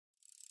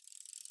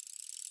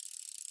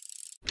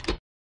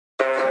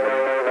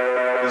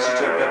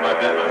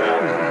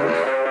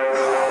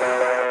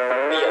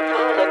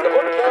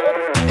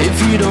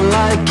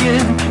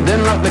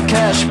then rock the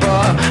cash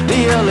bar,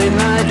 the early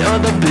night or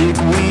the big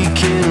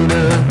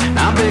weekender.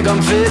 I'm big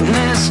on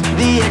fitness,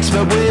 the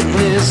expert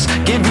witness,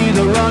 give you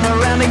the run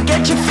around and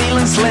get you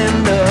feeling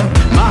slender.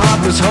 My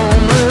heart was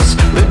homeless,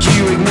 but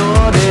you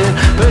ignored it,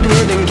 put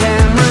hidden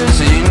cameras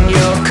in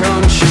your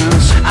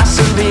conscience. I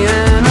sing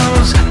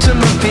pianos to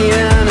my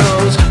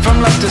pianos, from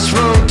Loftus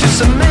Road to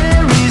St.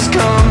 Mary's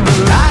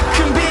Convent. I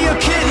can be your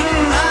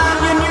kitten,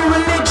 I'm your new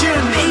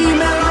religion.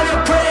 Email all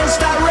your prayers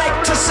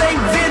direct to St.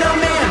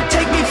 Vitamin.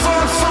 Take me for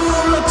a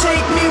fool or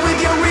take me with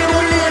your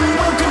Ritalin.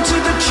 Welcome to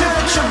the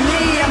church of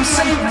me, I'm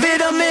St.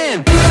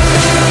 Vitamin.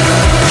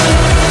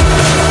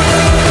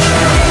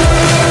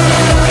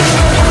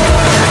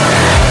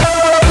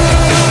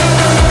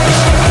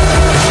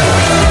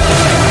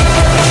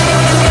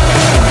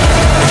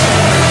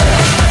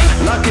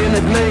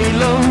 Lay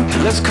low,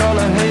 let's call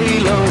her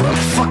Halo.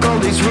 Fuck all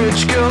these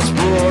rich girls,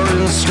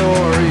 boring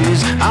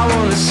stories. I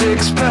want a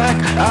six-pack,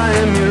 I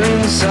am your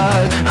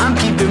inside. I'm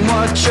keeping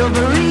watch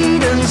over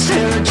Eden's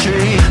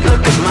territory.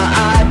 Look at my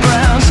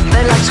eyebrows,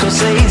 they like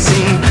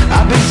Scorsese.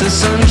 I've been to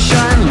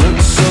sunshine,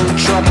 looks so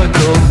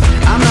tropical.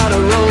 I'm not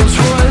a Rolls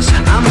Royce,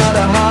 I'm not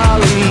a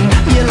Harley.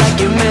 You like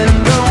your men,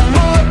 though,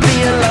 more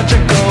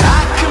theological.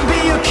 I can be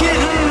your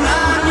kitten,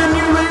 I'm your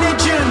new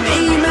religion.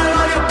 Email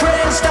all your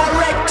prayers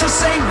direct to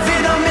St.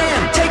 Vitamin.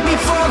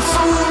 For a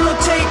fool or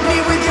take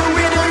me with your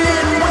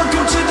Ritalin.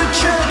 Welcome to the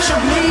church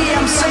of me,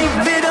 I'm St.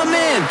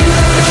 Vitamin. I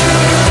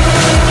can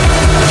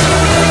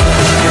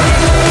be a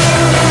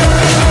kitten,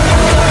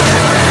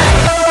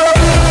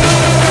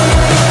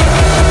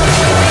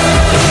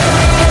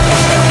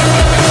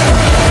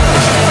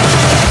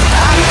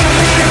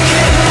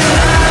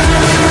 I'm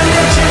your new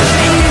religion.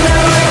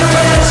 Email your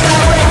prayers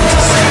direct to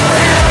St.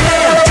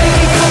 Vitamin. Take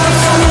me for a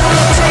fool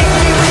or take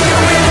me with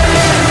your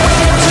Ritalin.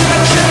 Welcome to the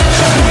church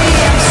of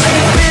me, I'm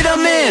St.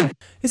 Vitamin.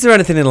 Is there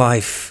anything in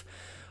life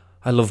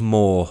I love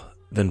more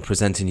than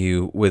presenting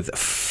you with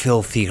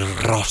filthy,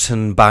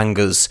 rotten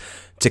bangers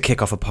to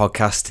kick off a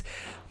podcast?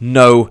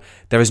 No,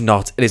 there is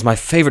not. It is my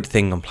favourite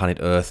thing on planet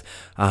Earth,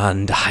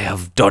 and I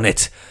have done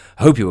it.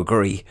 I hope you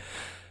agree.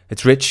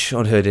 It's Rich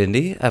on Heard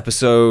Indie,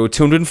 episode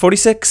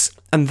 246,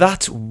 and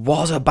that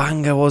was a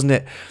banger, wasn't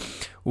it?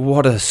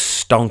 What a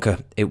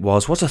stonker it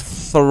was. What a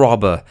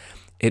throbber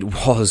it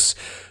was.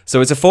 So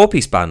it's a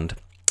four-piece band,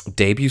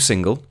 debut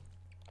single.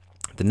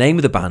 The name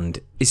of the band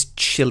is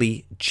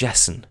Chili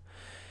Jessen.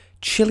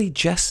 Chili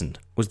Jessen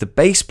was the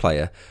bass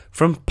player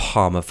from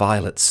Parma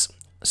Violets.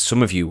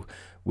 Some of you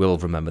will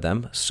remember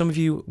them, some of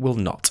you will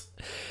not.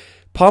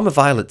 Parma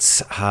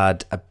Violets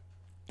had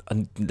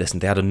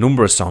they had a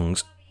number of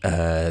songs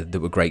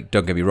that were great,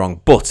 don't get me wrong,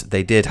 but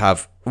they did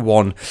have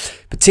one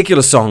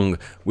particular song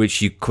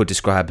which you could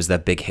describe as their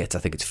big hit, I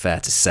think it's fair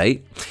to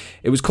say.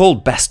 It was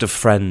called Best of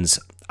Friends.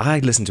 I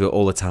listen to it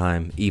all the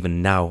time,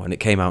 even now, and it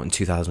came out in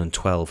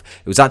 2012.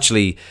 It was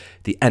actually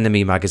the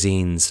Enemy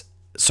magazine's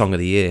Song of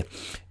the Year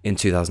in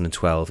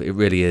 2012. It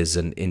really is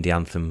an indie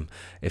anthem,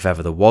 if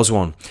ever there was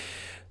one.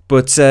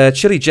 But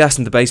Chili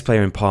Jessen, the bass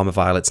player in Parma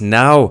Violets,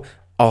 now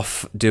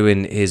off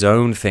doing his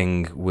own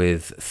thing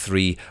with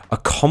three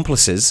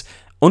accomplices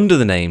under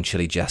the name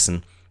Chili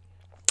Jessen,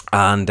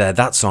 and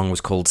that song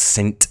was called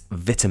Saint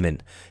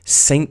Vitamin.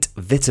 Saint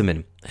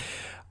Vitamin.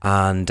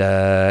 And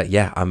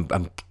yeah,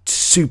 I'm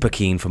super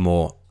keen for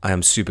more. I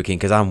am super keen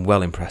because I'm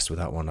well impressed with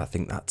that one. I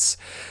think that's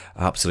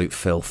absolute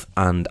filth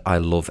and I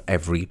love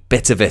every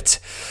bit of it.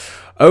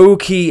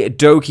 Okie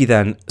dokie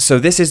then. So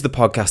this is the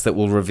podcast that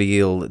will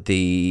reveal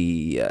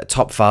the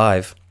top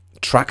 5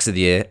 tracks of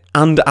the year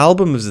and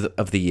albums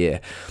of the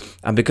year.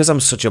 And because I'm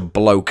such a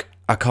bloke,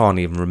 I can't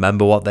even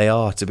remember what they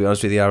are, to be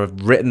honest with you.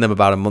 I've written them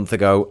about a month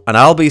ago, and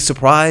I'll be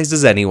surprised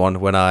as anyone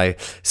when I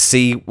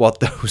see what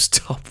those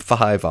top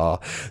 5 are.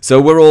 So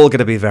we're all going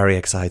to be very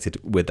excited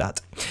with that.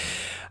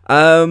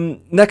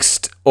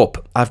 Next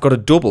up, I've got a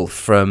double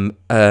from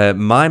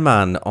my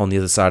man on the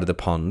other side of the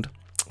pond,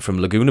 from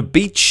Laguna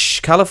Beach,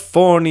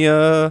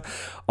 California.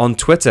 On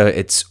Twitter,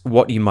 it's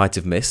What You Might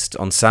Have Missed.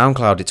 On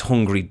SoundCloud, it's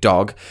Hungry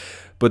Dog.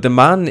 But the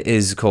man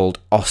is called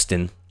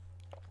Austin.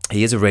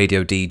 He is a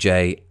radio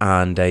DJ,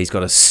 and he's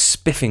got a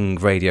spiffing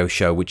radio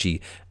show, which he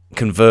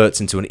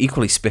converts into an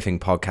equally spiffing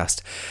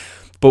podcast.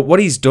 But what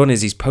he's done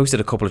is he's posted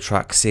a couple of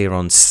tracks here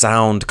on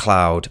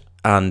SoundCloud,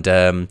 and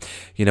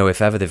you know,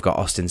 if ever they've got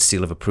Austin's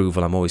seal of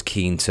approval, I'm always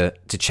keen to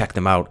check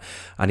them out.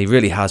 And he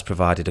really has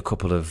provided a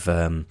couple of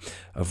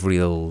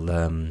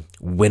real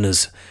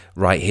winners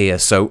right here.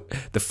 So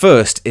the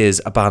first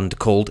is a band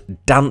called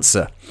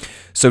Dancer.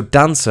 So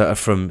Dancer are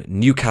from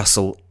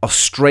Newcastle,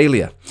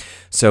 Australia.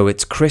 So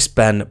it's Chris,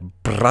 Ben,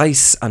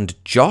 Bryce and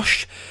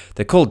Josh.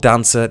 They're called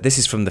Dancer. This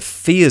is from the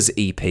Fears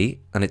EP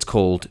and it's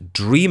called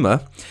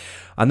Dreamer.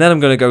 And then I'm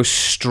going to go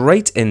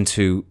straight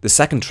into the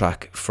second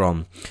track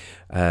from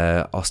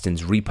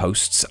Austin's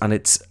reposts, and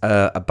it's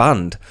a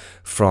band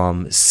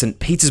from St.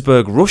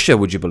 Petersburg, Russia,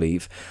 would you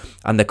believe?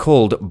 And they're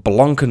called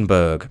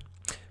Blankenberg.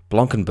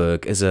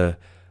 Blankenberg is a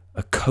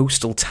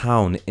coastal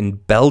town in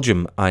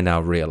Belgium, I now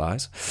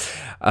realise.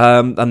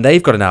 And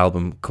they've got an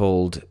album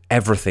called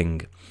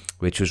Everything,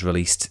 which was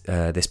released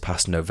this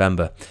past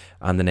November,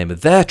 and the name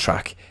of their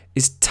track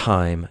is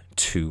Time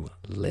to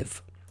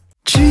Live.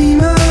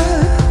 Dreamer,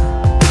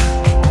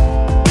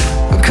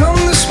 I've come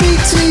to speak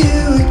to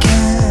you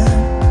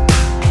again.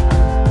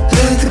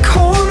 Let the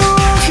corner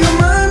of your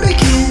mind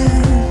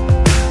begin.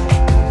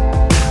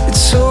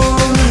 It's all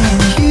in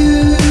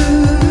you,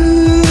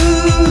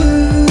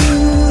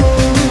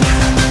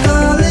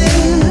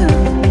 darling.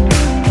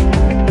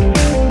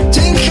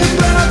 Think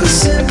about the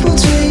simple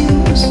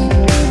dreams,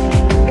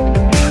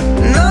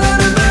 not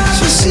about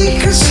your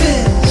secrets.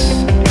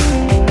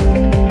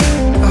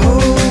 The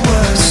whole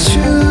world's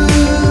true.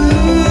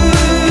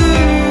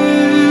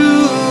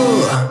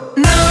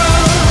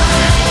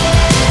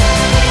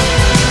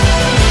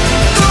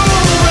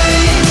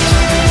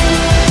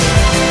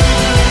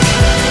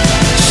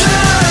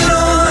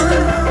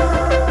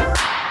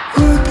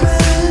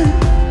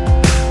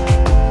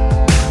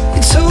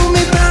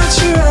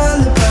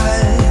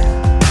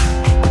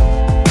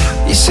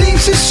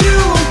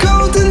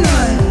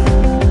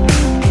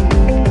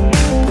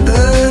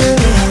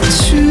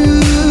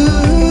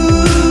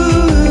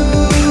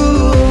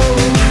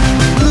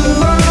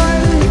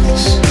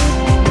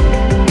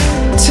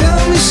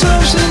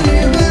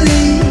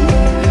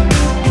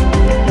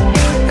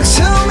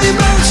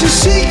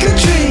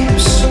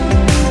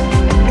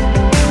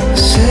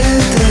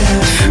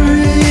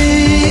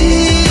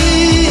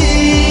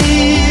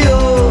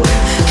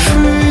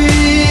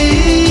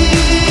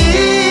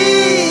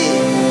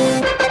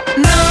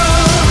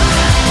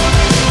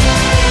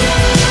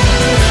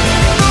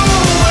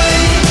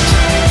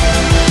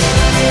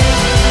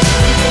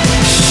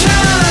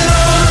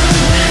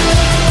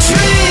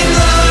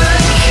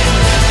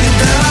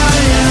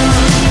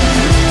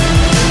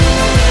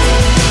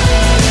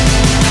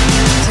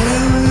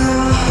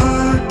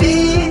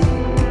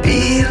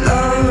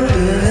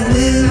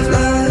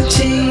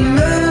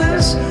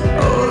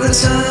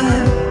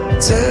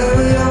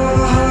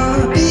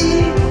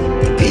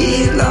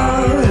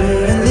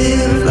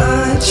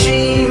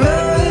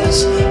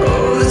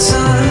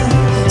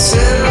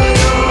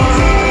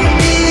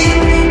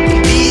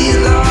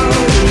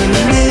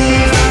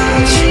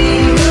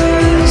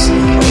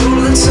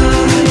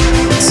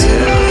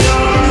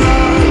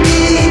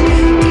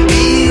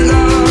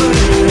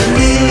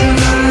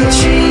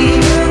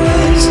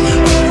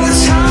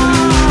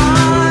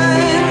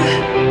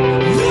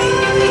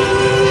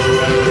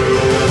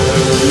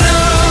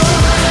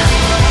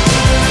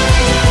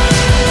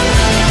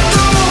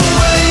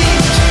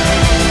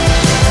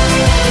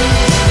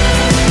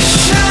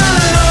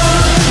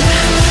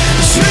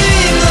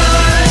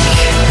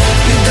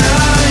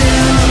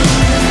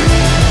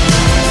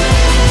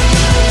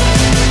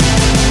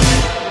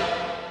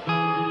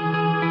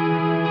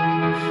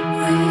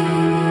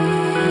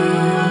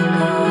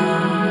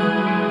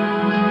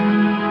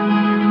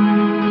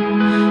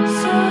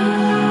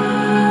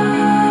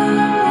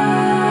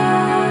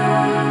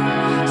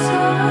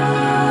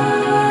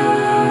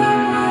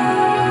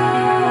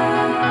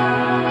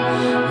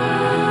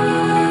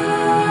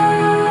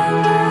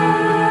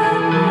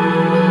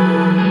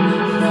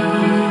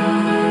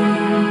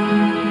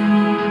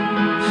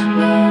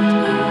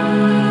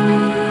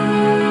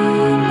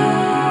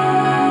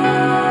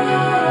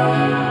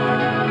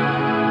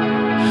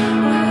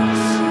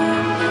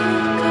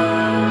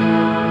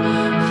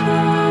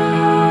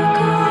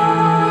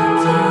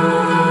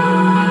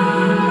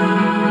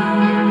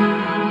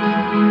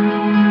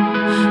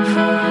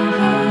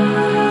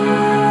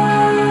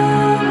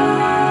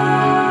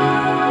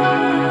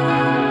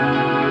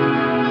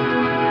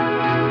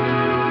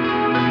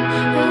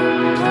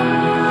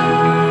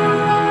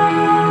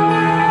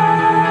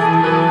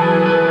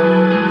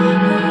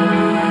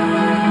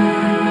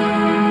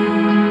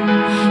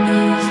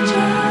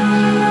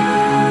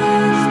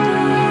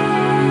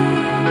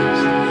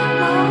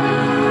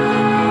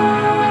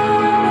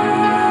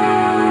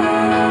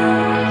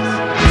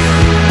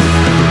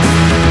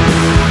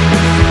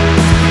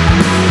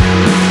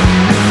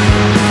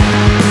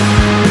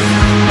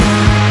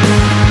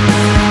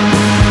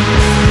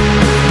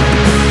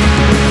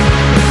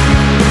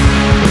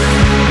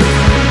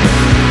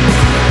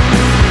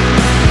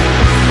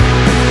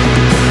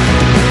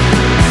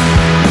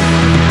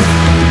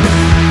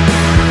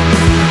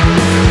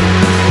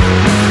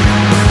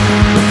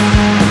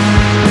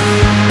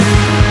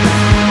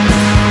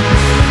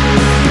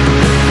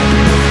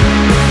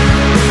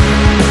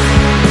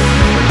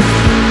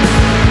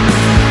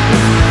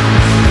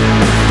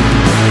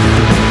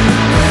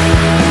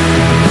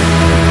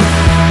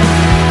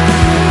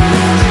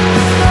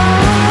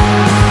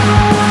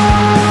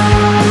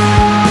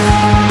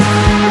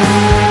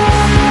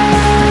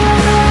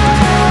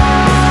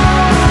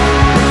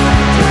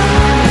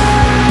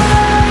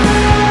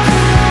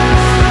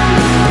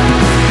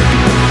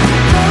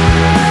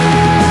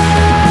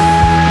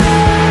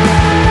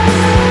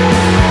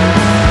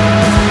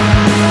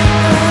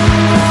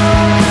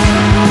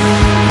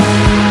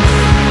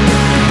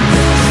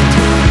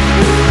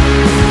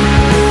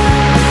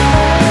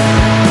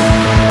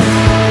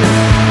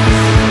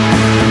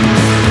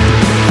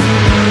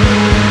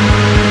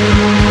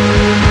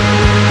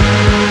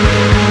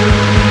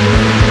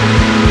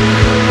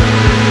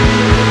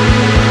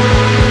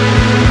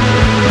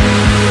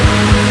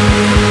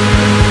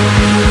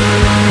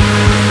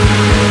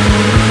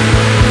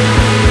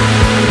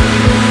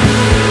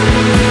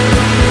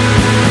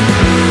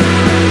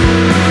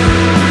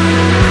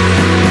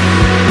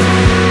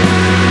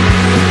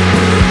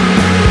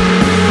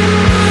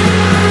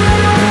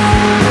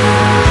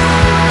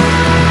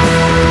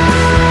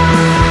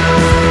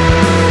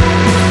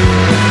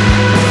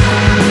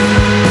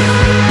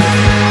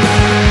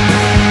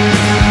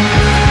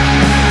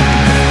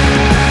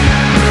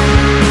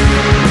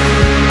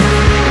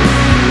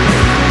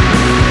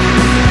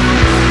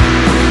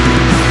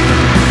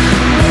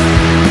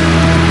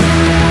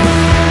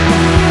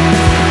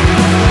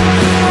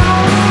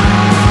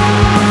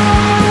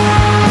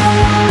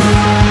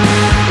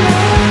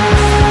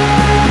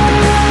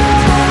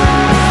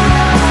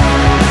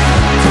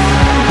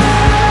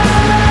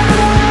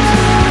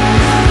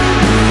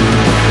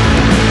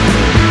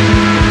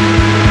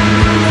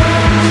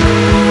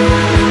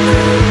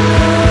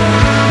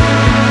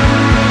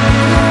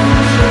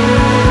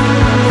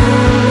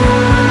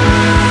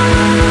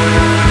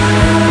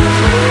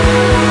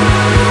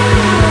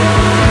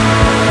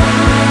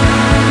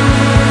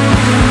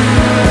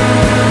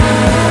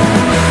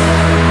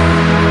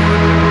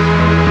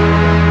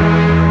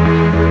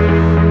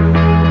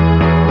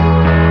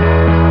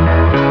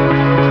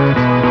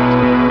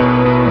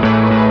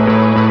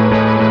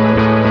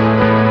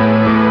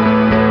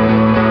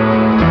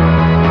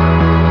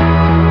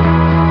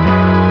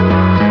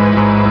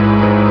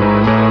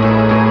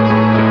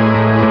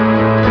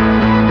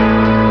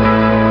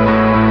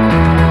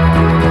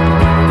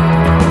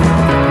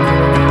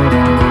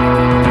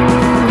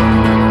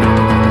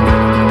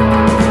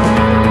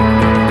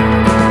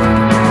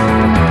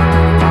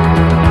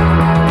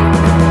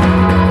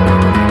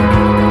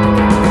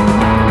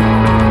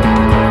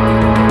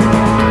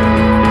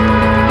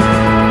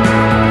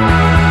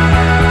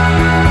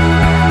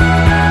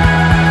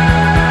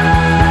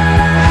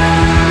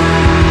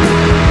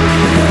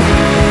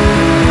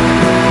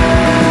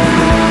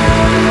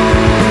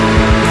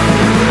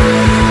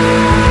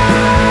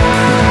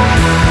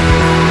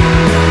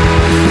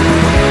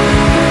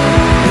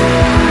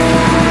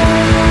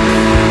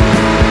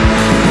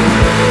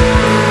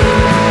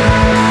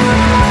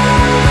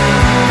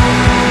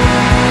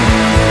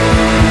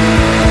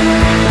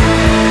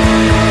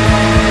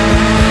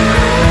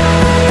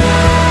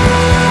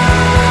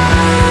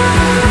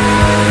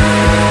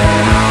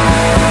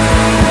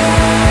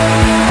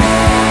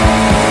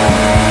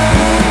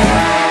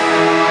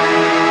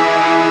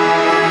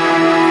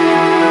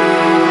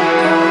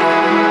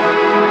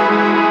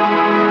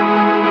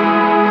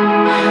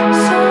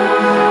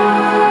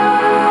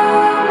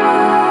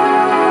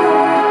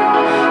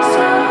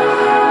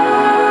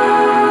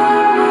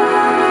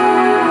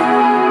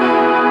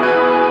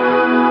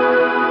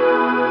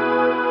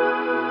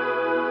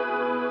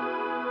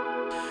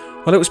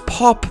 Well, it was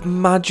Pop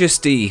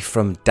Majesty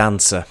from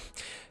Dancer.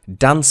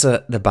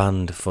 Dancer, the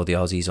band for the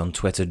Aussies on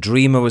Twitter.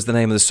 Dreamer was the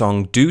name of the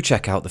song. Do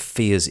check out the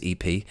Fears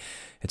EP.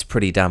 It's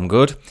pretty damn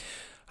good.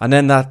 And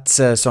then that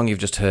song you've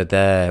just heard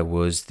there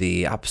was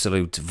the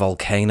absolute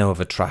volcano of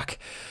a track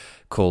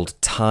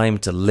called Time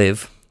to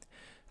Live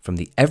from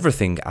the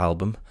Everything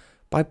album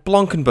by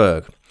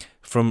Blankenberg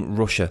from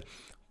Russia.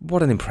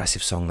 What an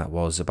impressive song that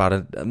was.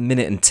 About a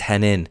minute and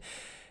 10 in,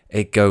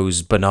 it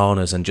goes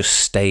bananas and just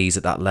stays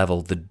at that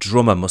level. The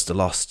drummer must have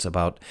lost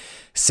about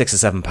 6 or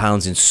 7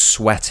 pounds in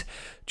sweat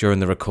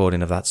during the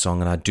recording of that song,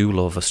 and I do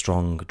love a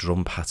strong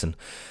drum pattern.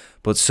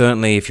 But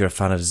certainly if you're a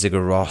fan of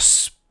Sigur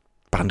Rós,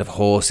 Band of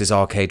Horses,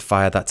 Arcade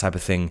Fire, that type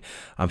of thing,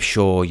 I'm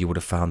sure you would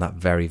have found that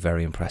very,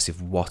 very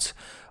impressive. What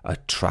a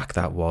track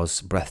that was.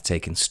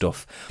 Breathtaking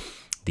stuff.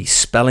 The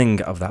spelling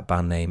of that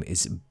band name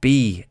is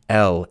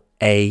BLANKENBERGE.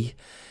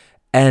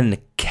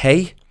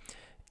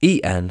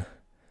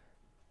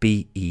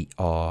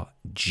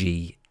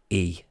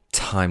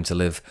 Time to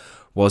Live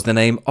was the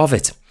name of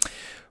it.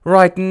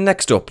 Right,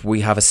 next up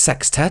we have a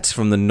sextet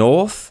from the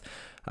north,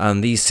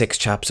 and these 6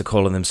 chaps are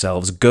calling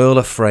themselves Girl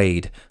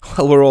Afraid.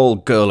 Well, we're all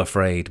girl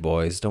afraid,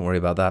 boys, don't worry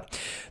about that.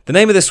 The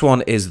name of this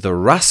one is The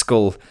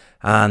Rascal,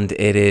 and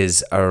it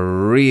is a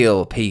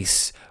real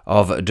piece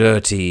of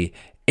dirty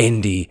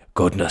indie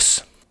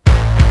goodness.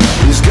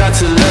 He's got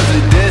a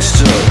lovely desk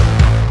job,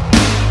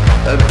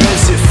 a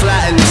basic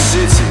flat in the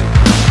city.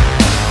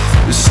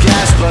 The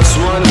sky's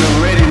 +1 and a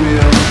ready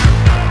meal.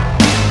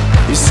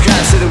 He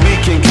scraps at the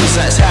weekend cause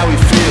that's how he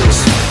feels.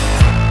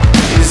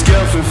 His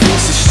girlfriend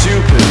thinks he's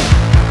stupid,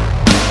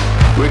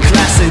 with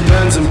classic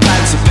burns and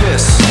bags of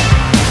piss.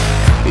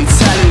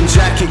 Italian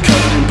jacket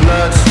covered in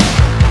blood.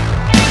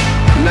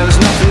 Now there's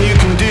nothing you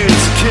can do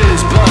to kill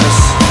his buzz.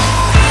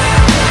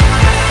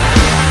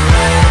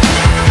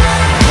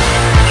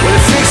 Well,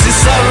 he thinks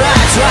it's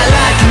alright to act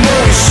like you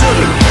know he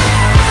shouldn't.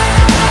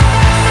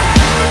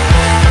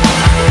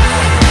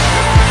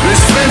 His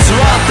friends are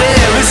out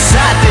there, it's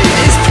Saturday,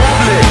 it's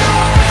public.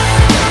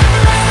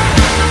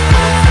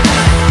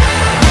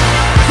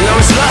 You know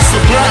he's lost the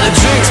blood, the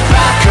drinks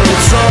back on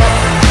top.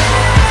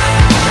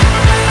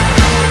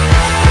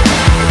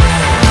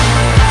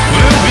 But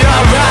he'll be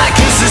alright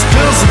cause his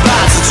pill's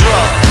about to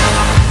drop.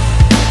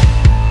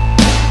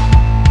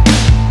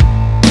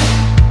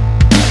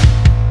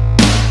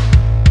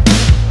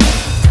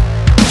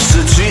 So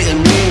treat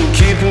him mean,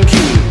 keep him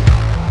keen.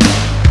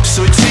 So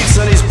he cheats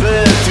on his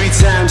bird 3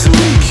 times a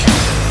week,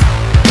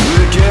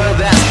 with a girl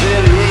that's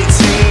barely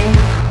 18.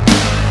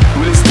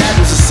 Well, his dad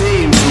was the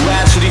same, so why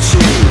should he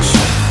change?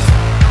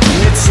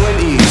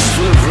 Mid-20s,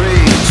 full of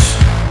rage.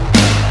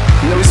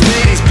 Now he's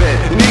made his bed,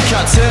 and he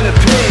can't turn a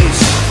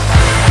page.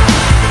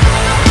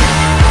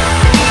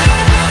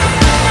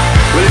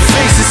 Well, he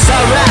thinks it's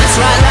alright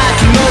to act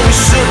like you know he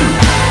shouldn't.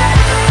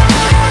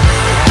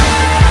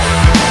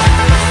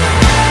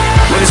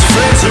 When his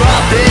friends are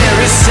out there,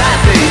 it's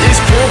Saturday,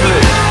 it's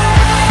public.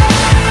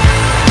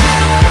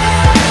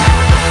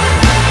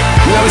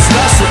 Now he's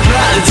lost the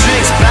plot, the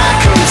drinks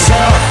back on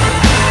top.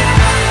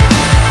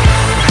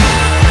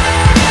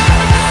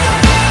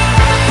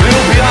 But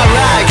he'll be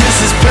alright cause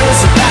his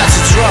bill's about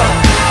to drop.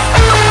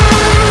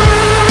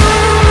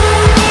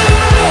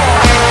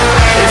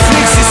 He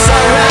thinks it's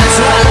alright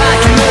to act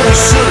like you know he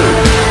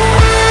shouldn't.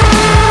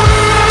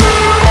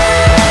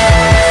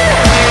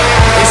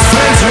 His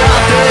friends are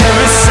out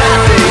there, it's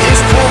Saturday,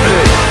 it's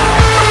public.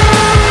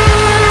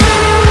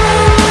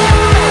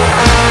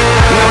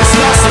 Now he's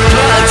lost the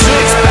plot, the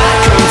drinks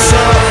back on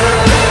top.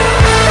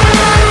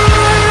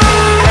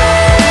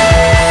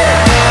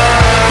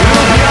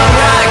 He'll be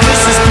alright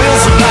cause his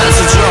bill's about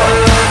to drop.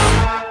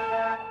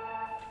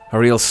 A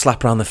real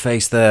slap around the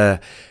face there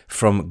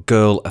from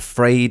Girl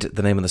Afraid.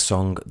 The name of the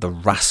song, The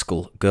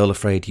Rascal. Girl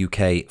Afraid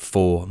UK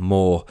for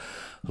more.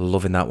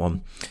 Loving that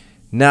one.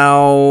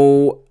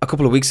 Now, a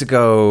couple of weeks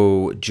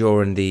ago,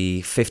 during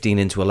the 15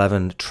 into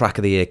 11 Track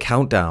of the Year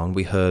countdown,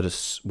 we heard a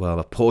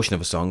portion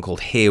of a song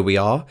called Here We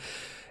Are.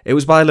 It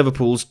was by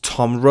Liverpool's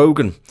Tom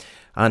Rogan.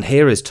 And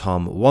here is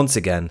Tom once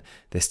again,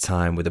 this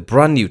time with a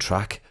brand new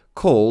track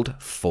called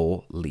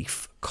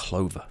 4-Leaf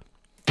Clover.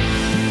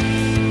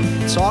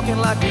 Talking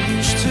like we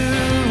used to,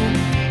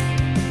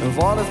 of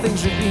all the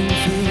things we've been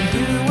through.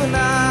 You and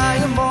I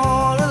are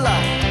more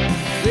alike.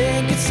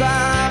 Think it's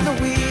time that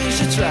we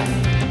should try.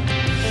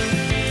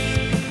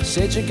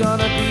 Said you're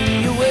gonna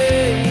be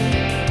away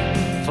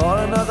for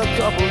another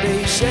couple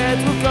days. Said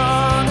we're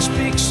gonna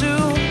speak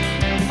soon.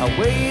 I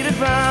waited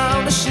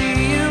round to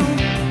see you.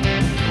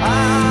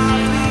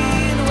 I've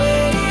been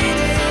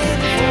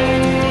waiting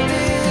for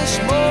this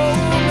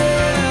moment.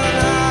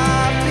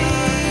 I've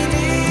been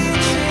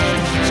itching,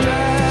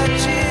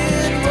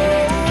 scratching,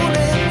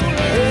 rolling.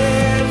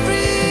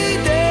 Every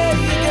day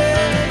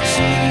gets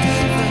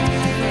even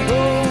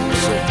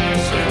closer,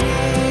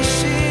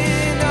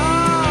 wishing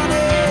on a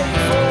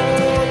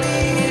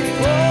 4-leaf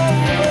clover.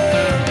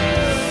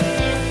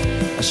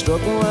 I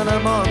struggle when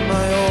I'm on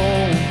my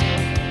own,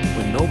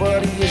 when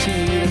nobody is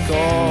here to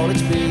call.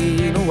 It's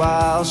been a while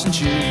while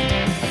since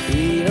you've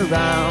been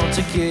around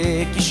to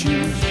kick your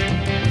shoes.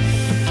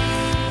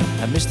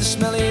 I miss the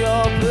smell of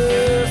your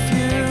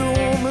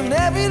perfume and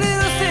every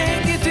little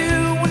thing you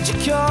do. Once you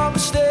come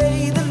and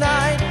stay the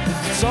night,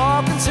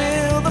 talk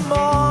until the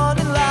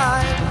morning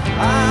light.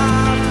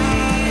 I've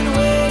been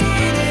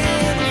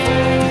waiting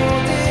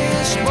for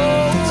this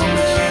moment.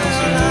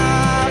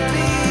 I've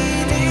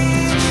been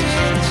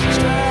itching,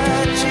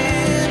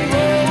 scratching,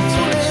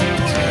 rolling.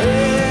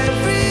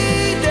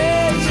 Every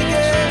day you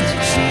get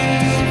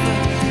cheaper,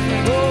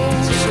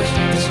 closer,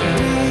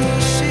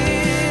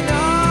 wishing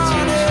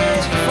on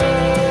it,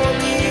 falling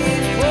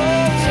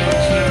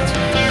forward.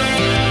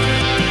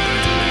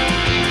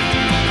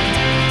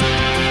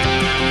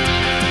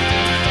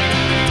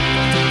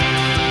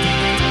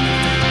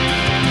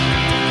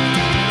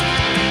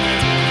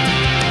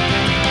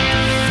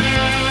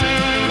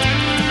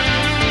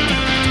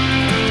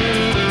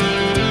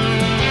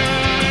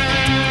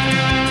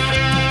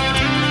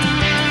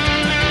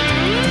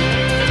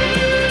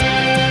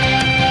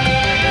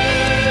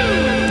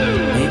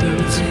 Maybe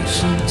we take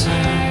some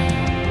time.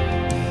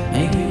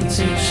 Maybe we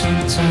take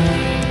some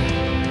time.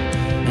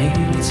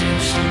 Maybe we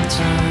take some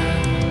time.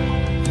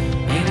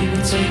 Maybe we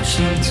take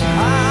some time.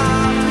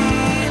 I've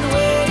been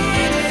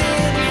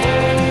waiting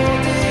for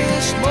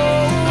this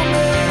moment.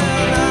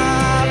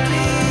 I've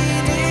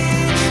been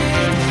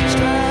itching,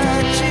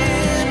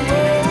 scratching,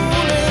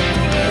 rolling.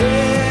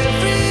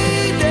 Every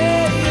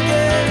day you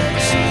get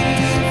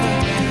cheaper,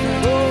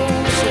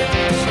 closer,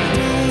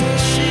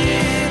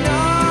 wishing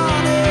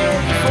on it,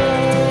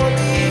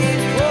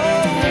 falling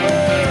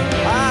forward.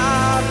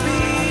 I've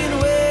been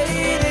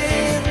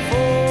waiting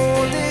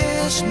for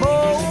this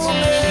moment.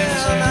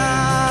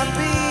 I've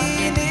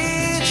been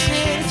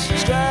itching,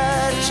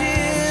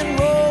 scratching,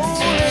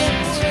 rolling.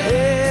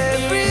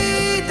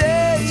 Every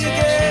day you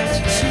get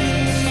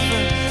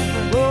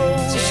cheaper,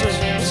 closer,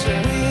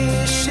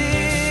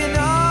 wishing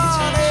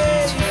on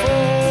it,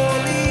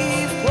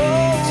 falling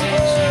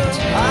forward.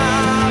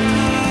 I've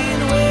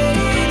been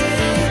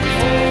waiting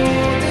for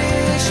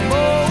this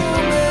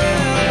moment.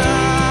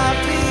 I've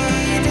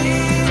been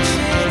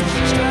itching,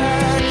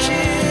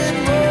 scratching,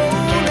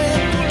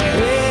 rolling.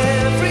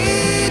 Every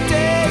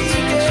day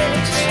you get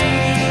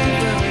cheaper,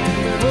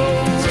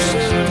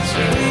 closer,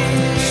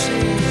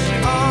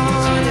 wishing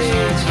on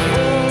it,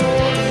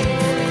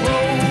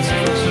 falling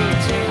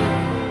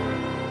forward.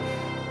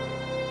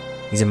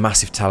 He's a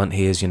massive talent.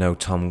 He is, you know,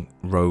 Tom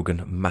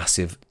Rogan,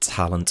 massive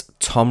talent.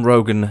 Tom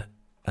Rogan,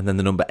 and then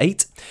the number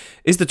 8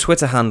 is the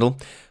Twitter handle.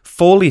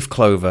 4-Leaf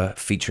Clover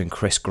featuring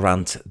Chris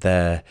Grant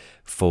there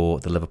for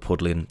the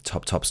Liverpudlian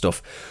top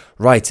stuff.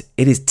 Right,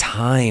 it is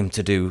time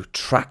to do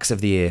Tracks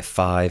of the Year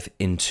 5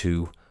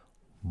 into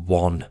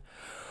 1.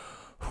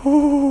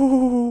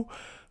 Ooh,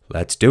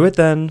 let's do it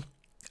then.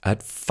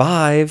 At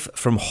 5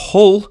 from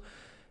Hull,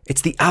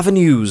 it's The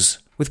Avenues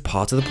with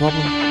Part of the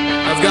Problem.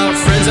 I've got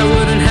friends I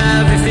wouldn't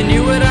have if they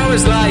knew what I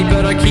was like,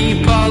 but I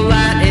keep all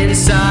that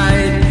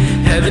inside.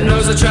 Heaven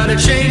knows I try to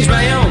change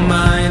my own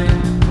mind.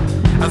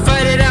 I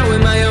fight it out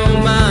with my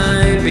own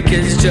mind,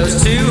 because it's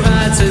just too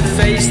hard to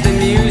face the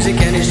music,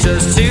 and it's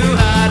just too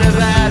hard of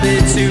a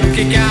habit to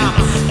kick out.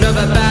 Not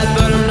that bad,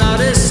 but I'm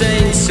not a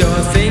saint, so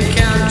I think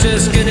I'm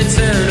just gonna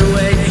turn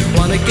away.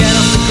 Wanna get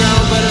off the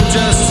ground, but I'm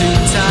just too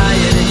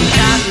tired, and you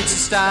can't reach the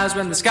stars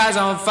when the sky's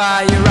on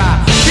fire. I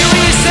hear what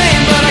you're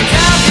saying, but I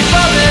can't be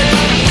bothered.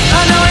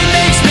 I know it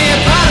makes me a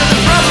part of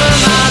the problem.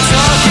 I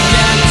talk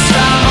against,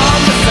 I'm on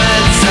the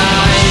fence,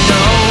 I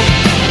know.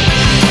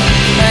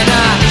 And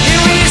I hear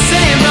what you're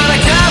saying, but I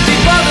can't be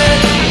bothered.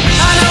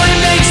 I know it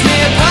makes me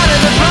a part of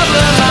the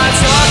problem. I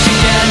talk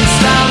against,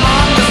 I'm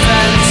on the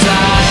fence,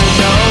 I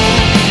know.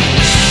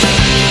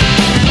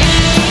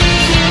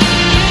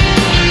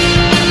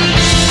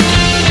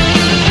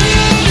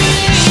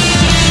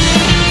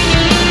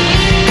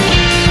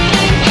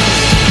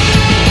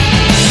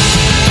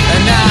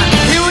 And I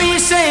hear what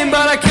you're saying,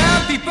 but I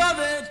can't be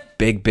bothered.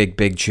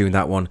 Big tune,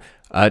 that one.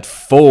 At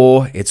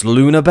 4, it's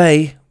Luna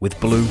Bay with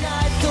Blue.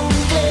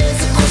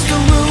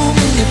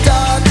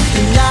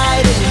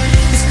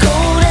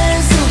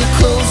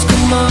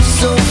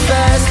 So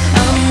fast,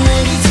 I'm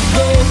ready to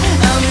go,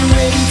 I'm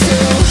ready to.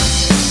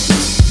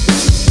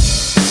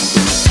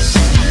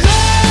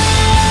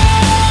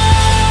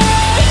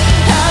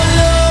 How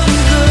long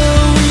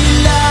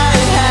will I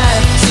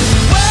have to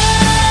wait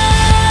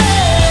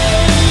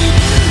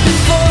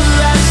before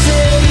I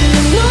say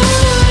no?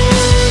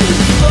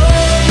 For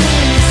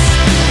this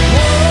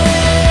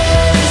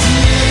was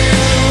you.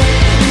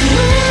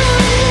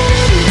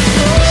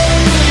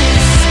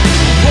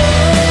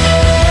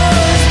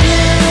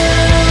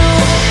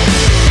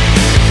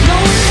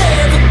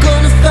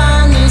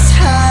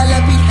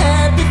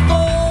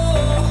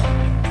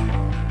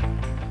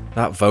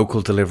 That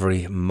vocal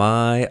delivery,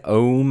 my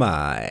oh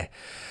my.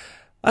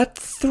 At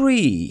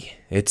 3,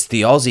 it's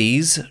the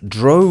Aussies,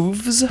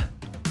 Droves,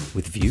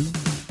 with View.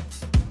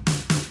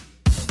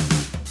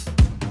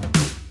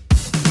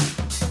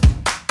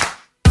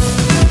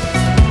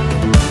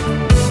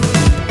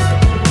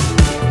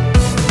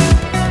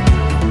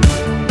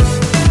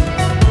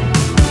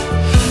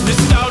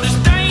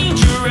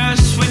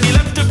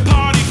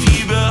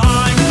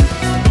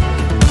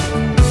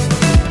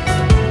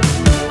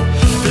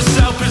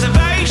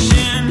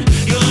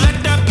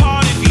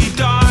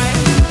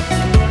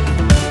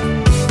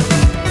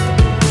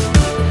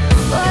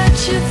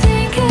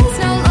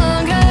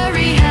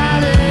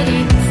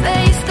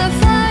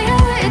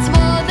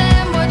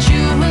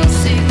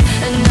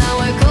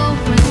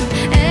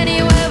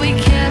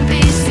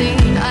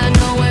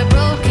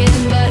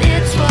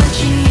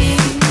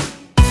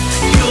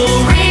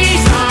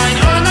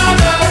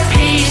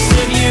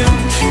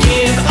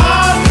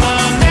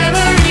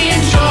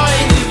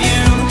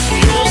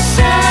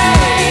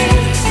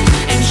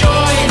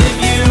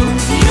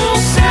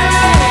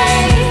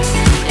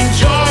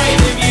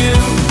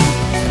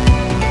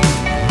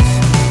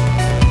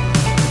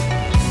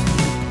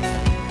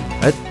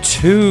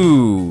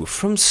 2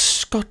 from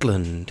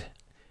Scotland.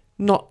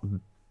 Not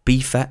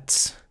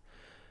Beefettes,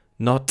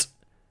 not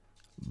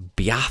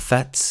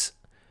Biafettes,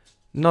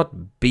 not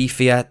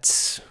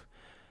Beefiettes,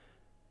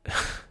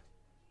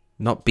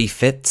 not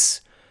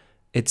Beefits,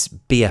 it's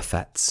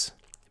Biafettes.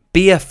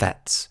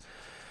 Biafettes.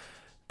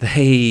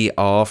 They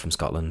are from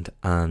Scotland,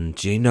 and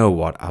do you know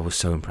what? I was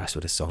so impressed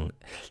with this song.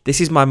 This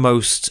is my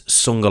most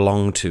sung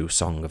along to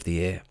song of the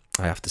year,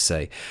 I have to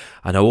say.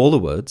 I know all the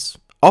words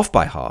off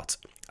by heart.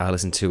 I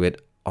listen to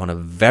it on a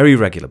very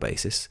regular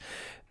basis.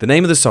 The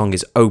name of the song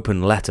is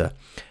Open Letter,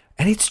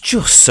 and it's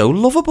just so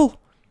lovable.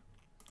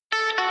 I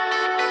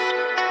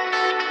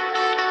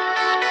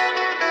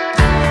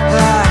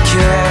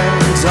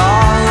can't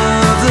all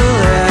of the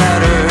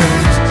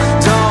letters,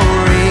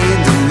 don't read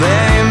them,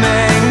 they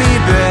make me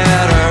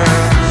better.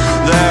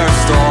 They're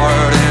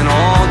stored in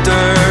old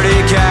dirty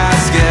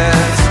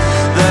caskets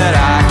that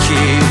I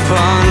keep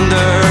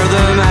under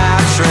the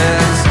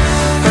mattress.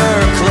 Her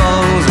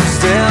clothes are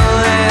still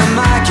in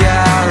my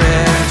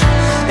garage,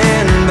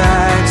 in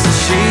bags that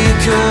she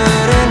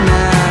couldn't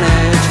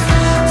manage.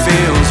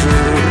 Feels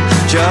rude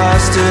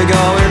just to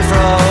go and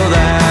throw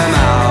them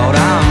out.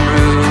 I'm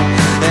rude,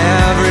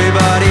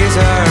 everybody's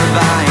hurt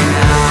by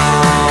now.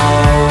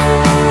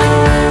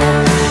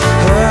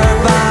 Hurt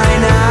by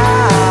now.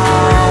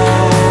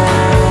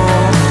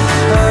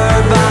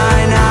 Hurt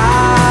by now.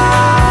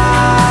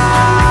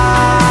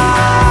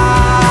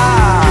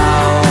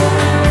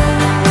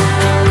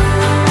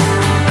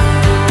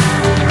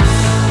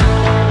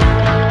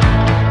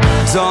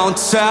 Don't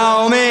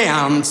tell me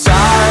I'm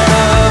tired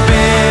of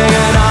being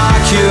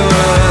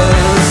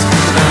innocuous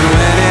and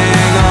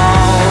winning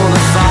all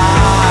the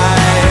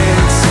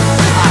fights.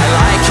 I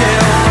like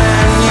it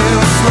when you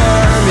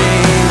slur me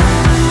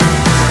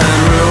and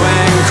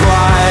ruin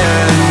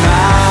quiet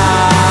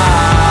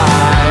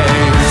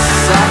nights.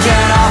 I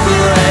can't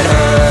operate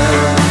her,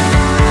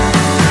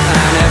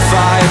 and if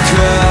I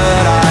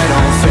could, I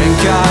don't think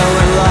I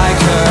would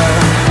like her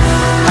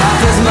half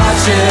as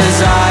much as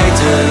I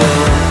do.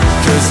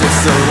 'Cause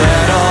it's the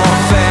little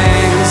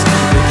things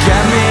that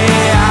get me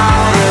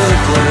out of the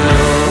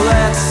glue.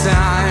 Let's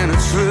sign a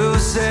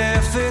truce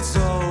if it's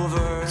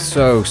over.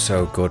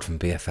 So good from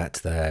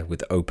BFX there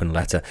with Open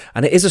Letter.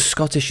 And it is a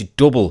Scottish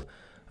double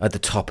at the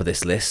top of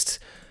this list.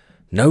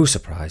 No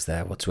surprise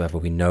there whatsoever.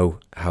 We know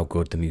how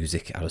good the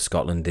music out of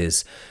Scotland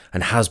is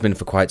and has been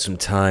for quite some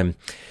time.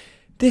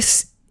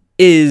 This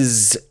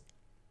is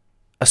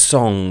a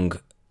song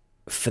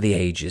for the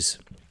ages.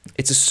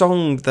 It's a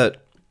song that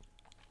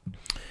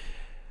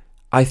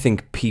I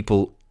think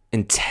people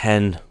in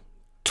 10,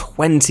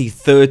 20,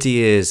 30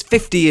 years,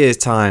 50 years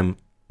time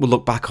will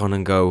look back on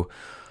and go,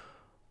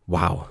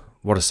 wow,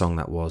 what a song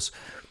that was.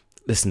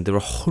 Listen, there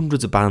are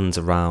hundreds of bands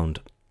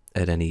around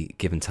at any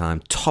given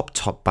time,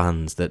 top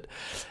bands that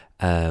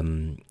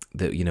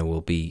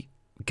will be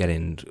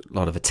getting a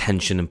lot of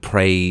attention and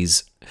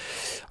praise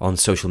on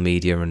social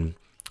media, and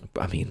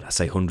I mean, I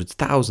say hundreds,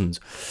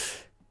 thousands.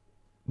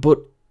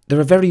 But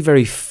there are very,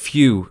 very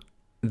few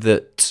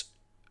that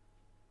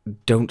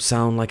don't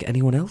sound like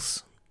anyone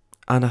else.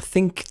 And I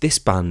think this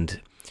band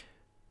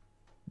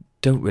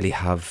don't really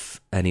have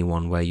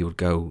anyone where you would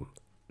go,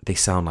 they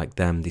sound like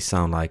them, they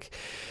sound like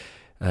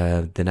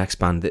the next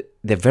band.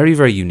 They're very,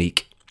 very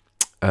unique.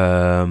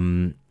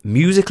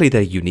 Musically,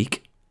 they're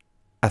unique.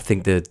 I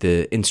think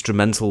the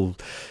instrumentally,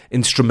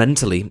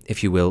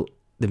 if you will,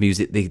 the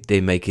music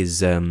they make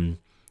is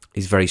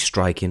very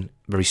striking,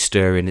 very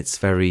stirring. It's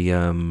very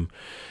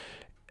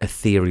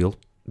ethereal.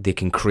 They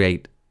can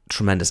create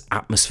tremendous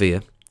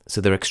atmosphere. So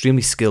they're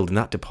extremely skilled in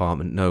that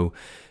department, no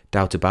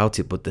doubt about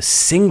it. But the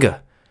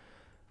singer,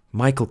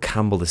 Michael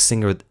Campbell, the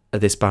singer of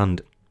this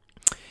band,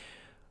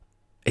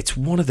 it's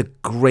one of the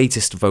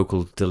greatest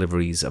vocal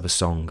deliveries of a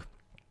song.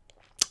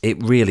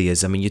 It really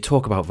is. I mean, you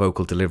talk about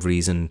vocal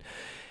deliveries and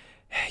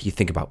you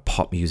think about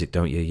pop music,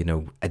 don't you? You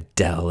know,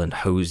 Adele and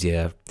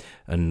Hozier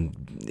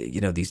and,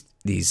 you know, these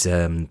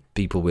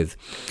people with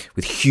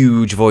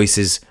huge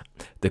voices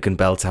that can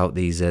belt out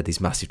these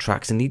massive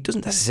tracks. And he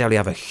doesn't necessarily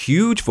have a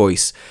huge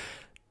voice.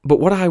 But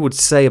what I would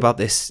say about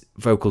this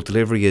vocal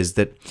delivery is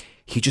that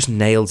he just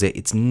nails it.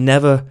 It's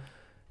never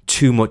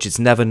too much. It's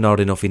never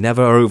not enough. He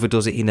never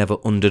overdoes it. He never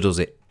underdoes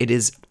it. It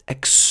is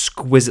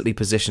exquisitely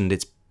positioned.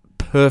 It's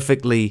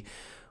perfectly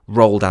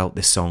rolled out,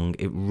 this song.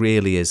 It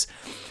really is.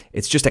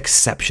 It's just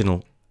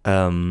exceptional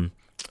from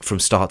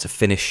start to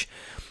finish.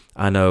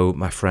 I know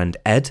my friend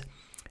Ed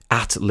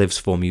at Lives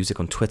for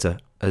Music on Twitter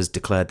has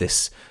declared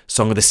this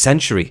song of the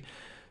century.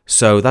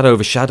 So that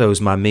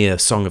overshadows my mere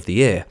song of the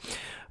year.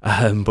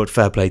 But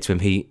fair play to him,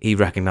 he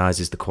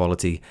recognises the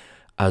quality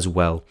as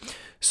well.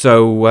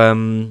 So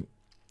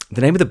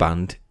the name of the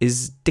band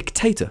is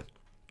Dictator.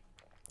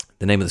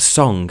 The name of the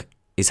song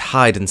is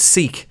Hide and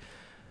Seek.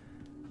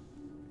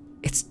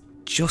 It's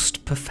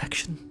just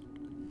perfection.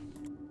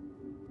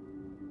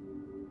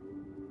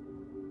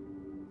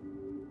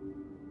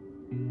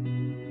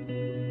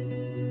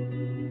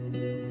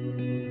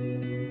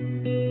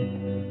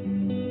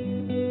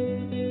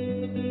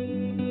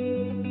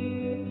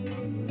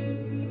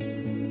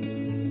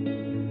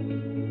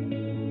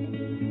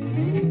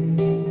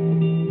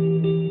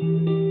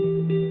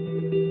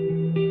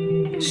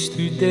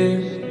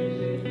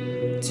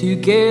 there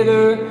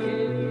together.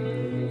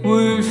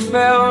 We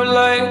felt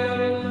like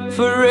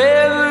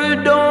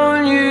forever,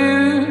 don't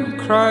you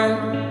cry.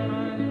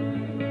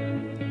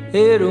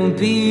 It'll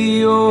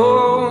be alright.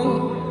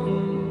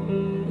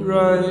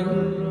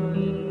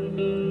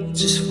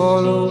 Just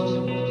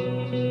follow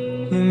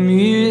the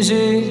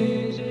music,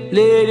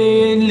 let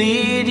it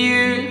lead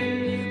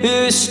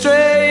you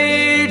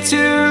straight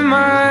to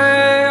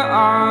my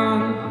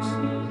arms,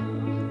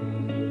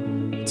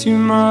 to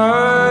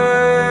my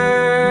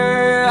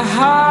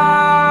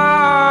heart.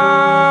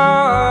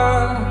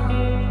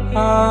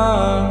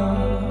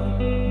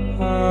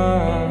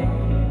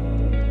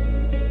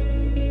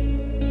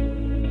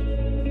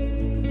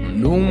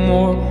 No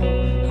more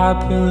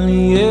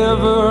happily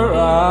ever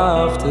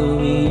after.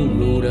 We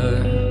wrote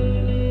our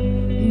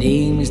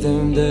names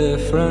down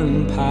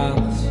different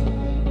paths.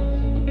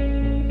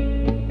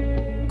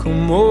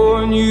 Come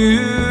on, you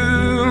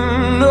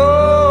know,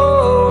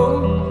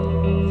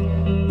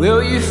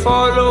 will you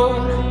follow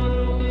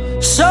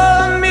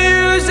some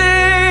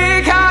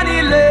music and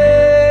it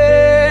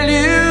led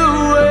you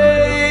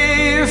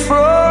away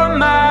from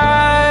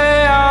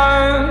my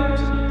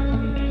arms?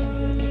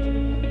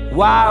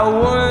 Why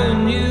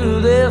weren't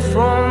you there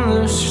from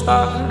the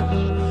start?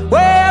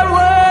 Where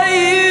were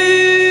you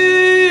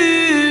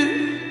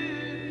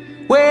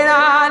when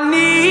I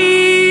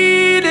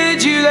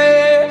needed you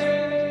there?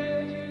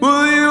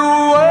 Well, you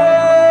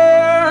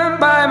weren't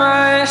by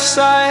my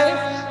side.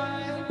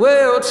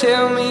 Well,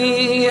 tell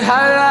me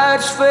how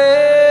that's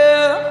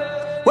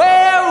fair.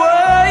 Where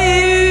were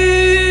you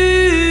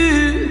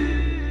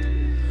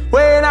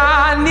when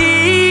I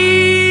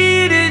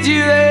needed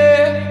you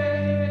there?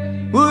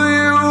 Well,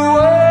 you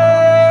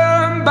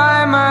weren't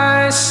by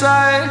my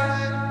side.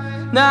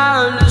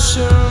 Now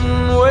listen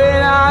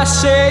when I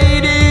say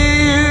to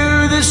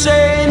you, this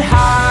ain't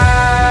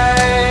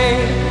hide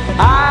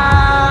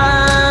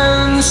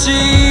and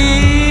seek.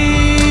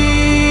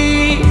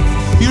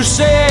 You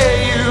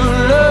say you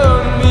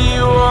loved me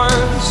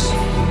once,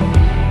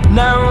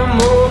 now I'm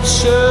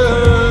obsolete.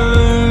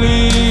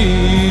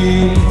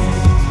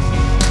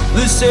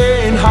 This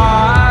ain't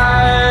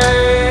hide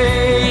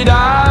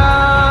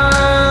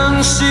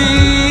and seek.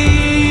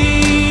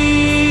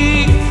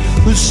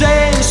 This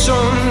ain't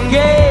some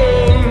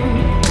game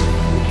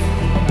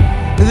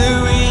that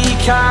we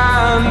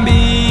can be.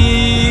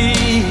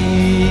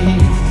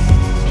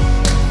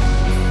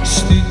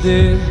 Stood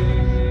there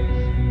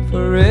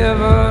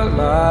forever,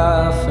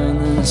 laughing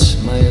and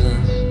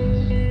smiling.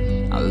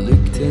 I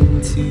looked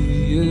into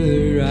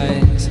your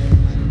eyes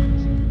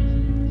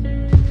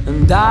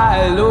and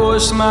I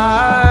lost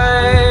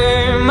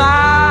my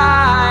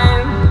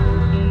mind,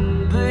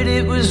 but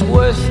it was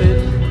worth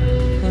it,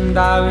 and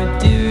I would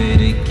do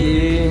it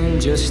again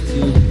just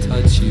to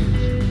touch you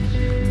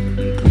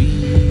and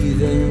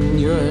breathe in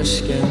your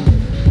skin.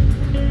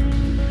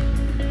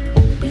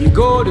 But you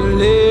gotta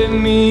let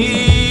me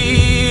in.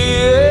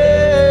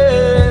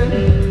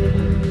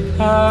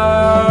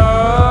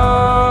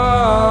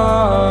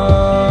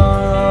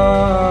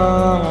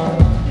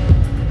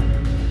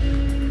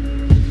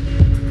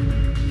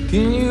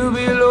 Can you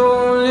be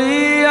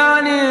lonely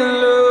and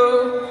in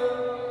love?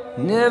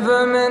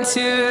 Never meant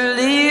to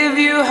leave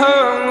you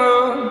hung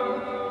up,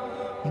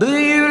 but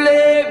you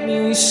let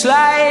me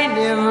slide,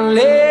 never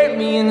let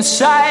me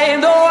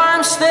inside. Though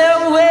I'm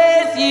still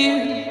with you,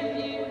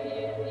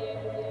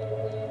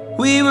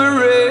 we were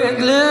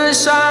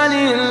reckless and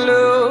in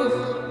love,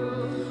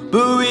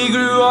 but we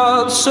grew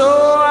up so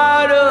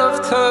out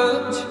of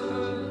touch.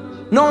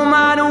 No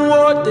matter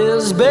what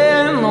there's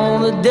been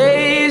on the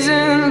days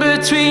in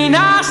between,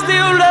 I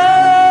still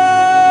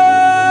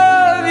love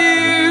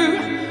you.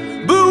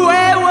 But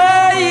where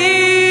were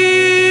you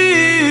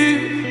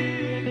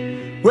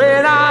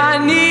when I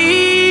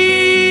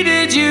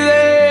needed you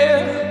there?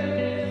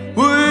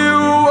 Well, you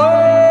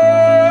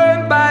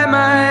weren't by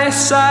my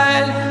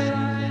side.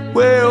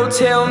 Well,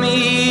 tell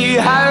me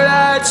how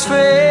that's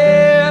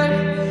fair.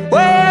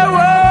 Where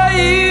were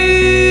you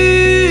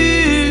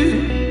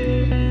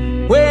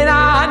when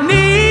I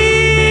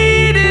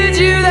needed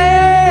you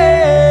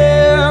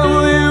there?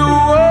 You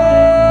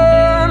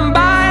weren't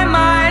by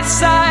my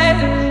side.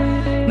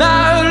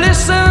 Now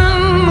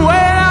listen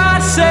when I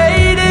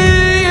say to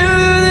you,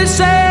 this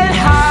ain't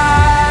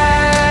hide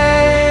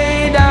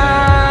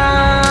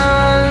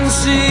and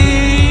seek.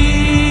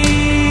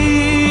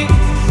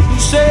 You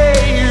say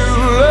you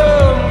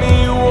love me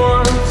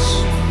once,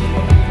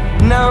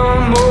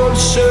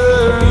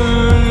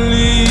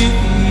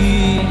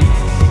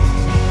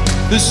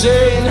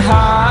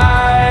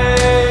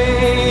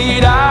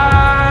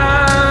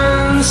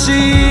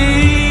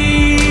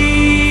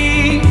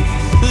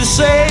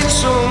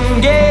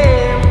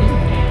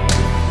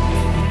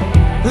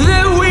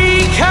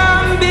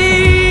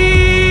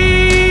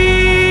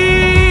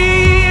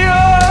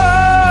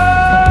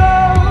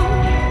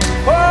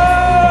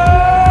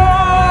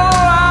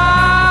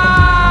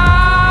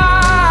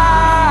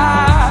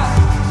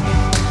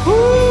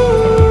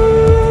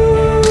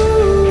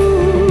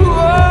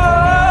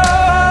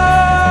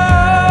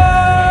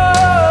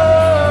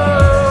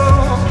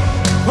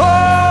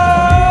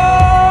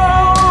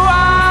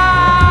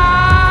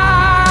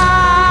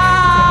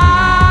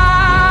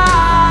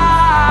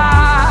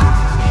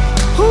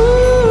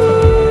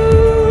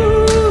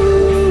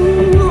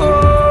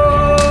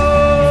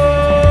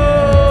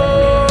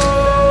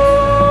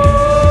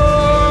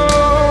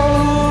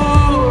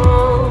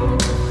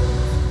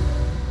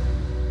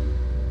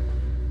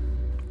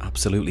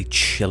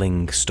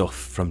 chilling stuff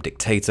from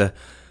Dictator,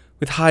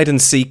 with Hide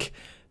and Seek,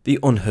 the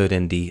Unheard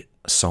Indie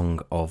Song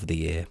of the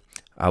Year.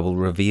 I will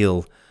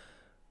reveal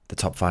the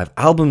top 5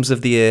 albums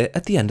of the year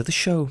at the end of the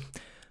show.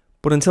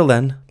 But until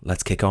then,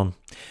 let's kick on.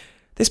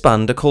 This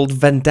band are called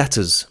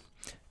Vendettas.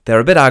 They're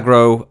a bit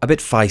aggro, a bit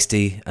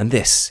feisty, and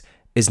this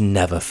is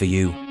Never For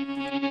You.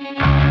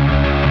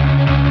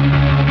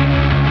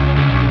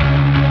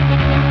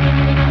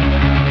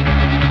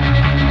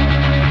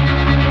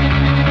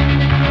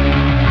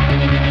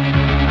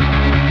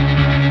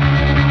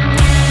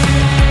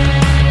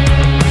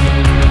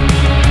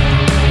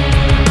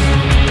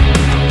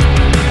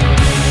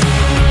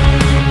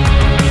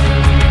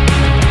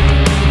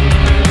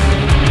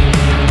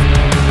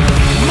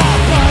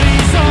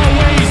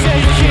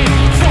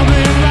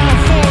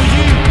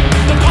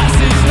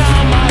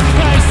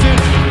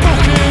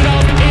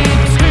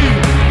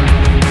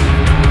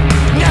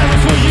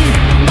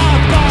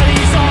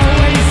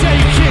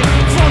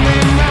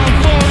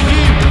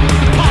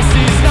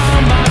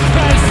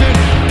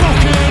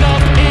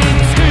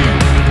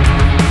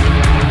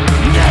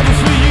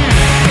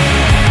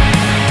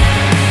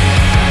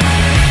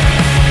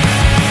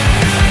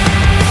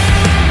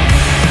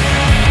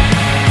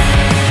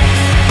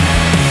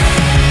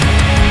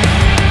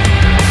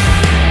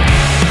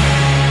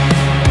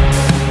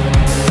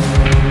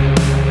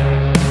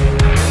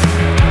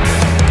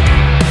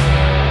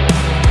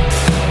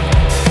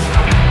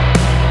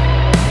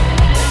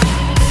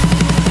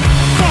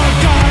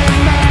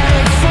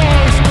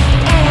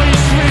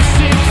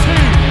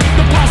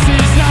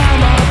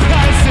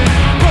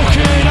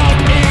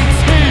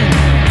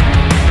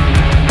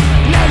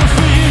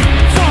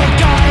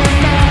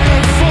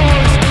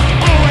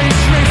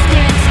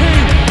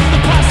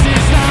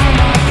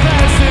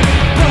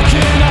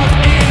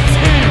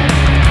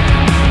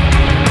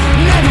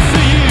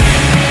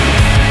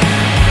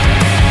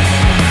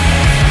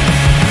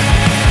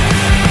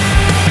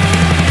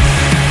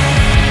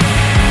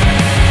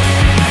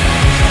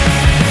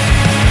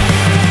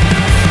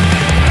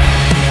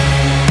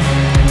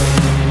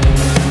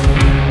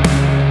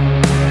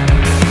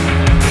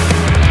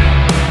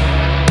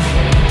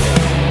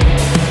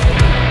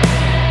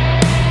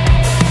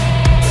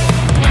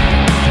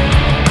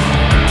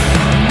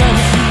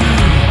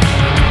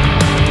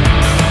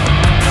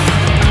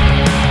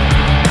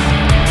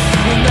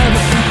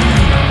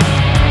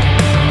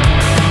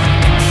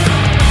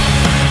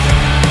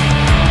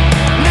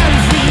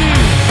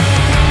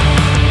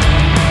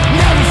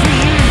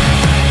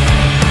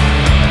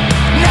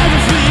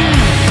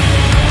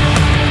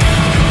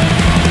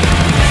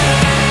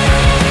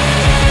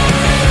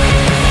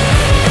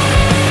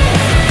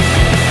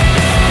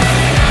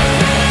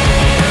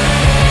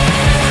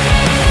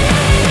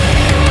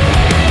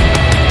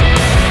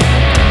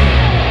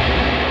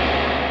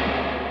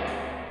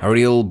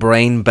 Real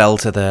brain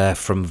belter there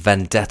from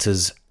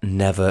Vendettas.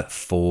 Never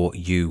For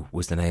You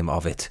was the name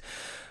of it.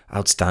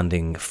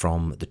 Outstanding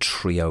from the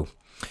trio.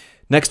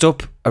 Next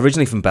up,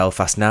 originally from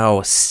Belfast,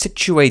 now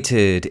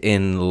situated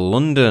in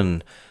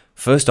London.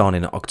 First on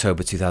in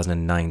October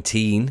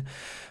 2019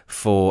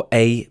 for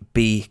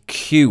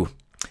ABQ.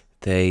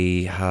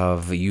 They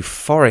have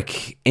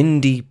euphoric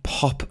indie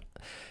pop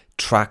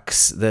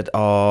tracks that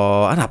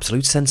are an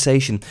absolute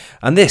sensation.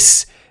 And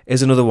this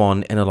is another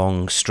one in a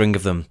long string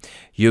of them.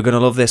 You're going to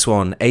love this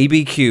one.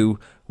 ABQ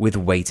with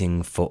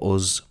Waiting For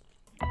Us.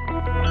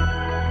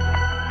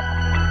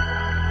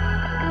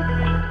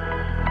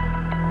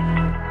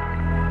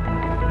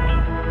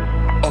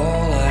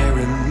 All I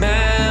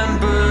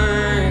remember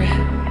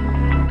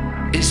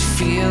is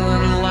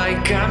feeling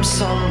like I'm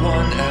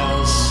someone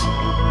else.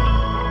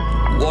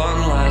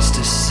 One last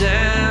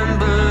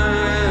December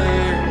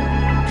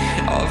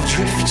of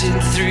drifting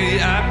through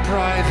a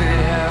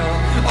private hell.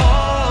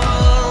 All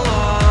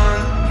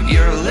along,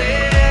 you're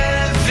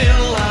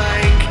living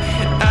like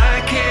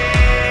a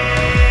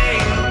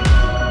king.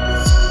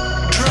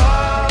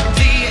 Drop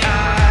the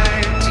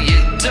act, you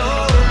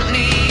don't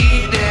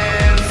need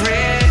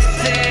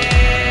everything.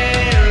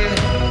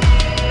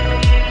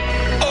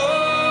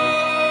 Oh,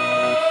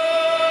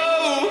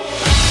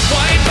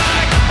 wind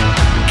back,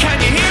 can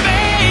you hear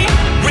me?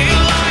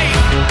 Real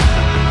life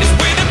is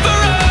waiting for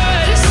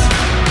us,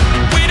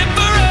 waiting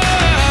for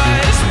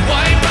us.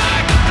 Wind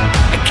back.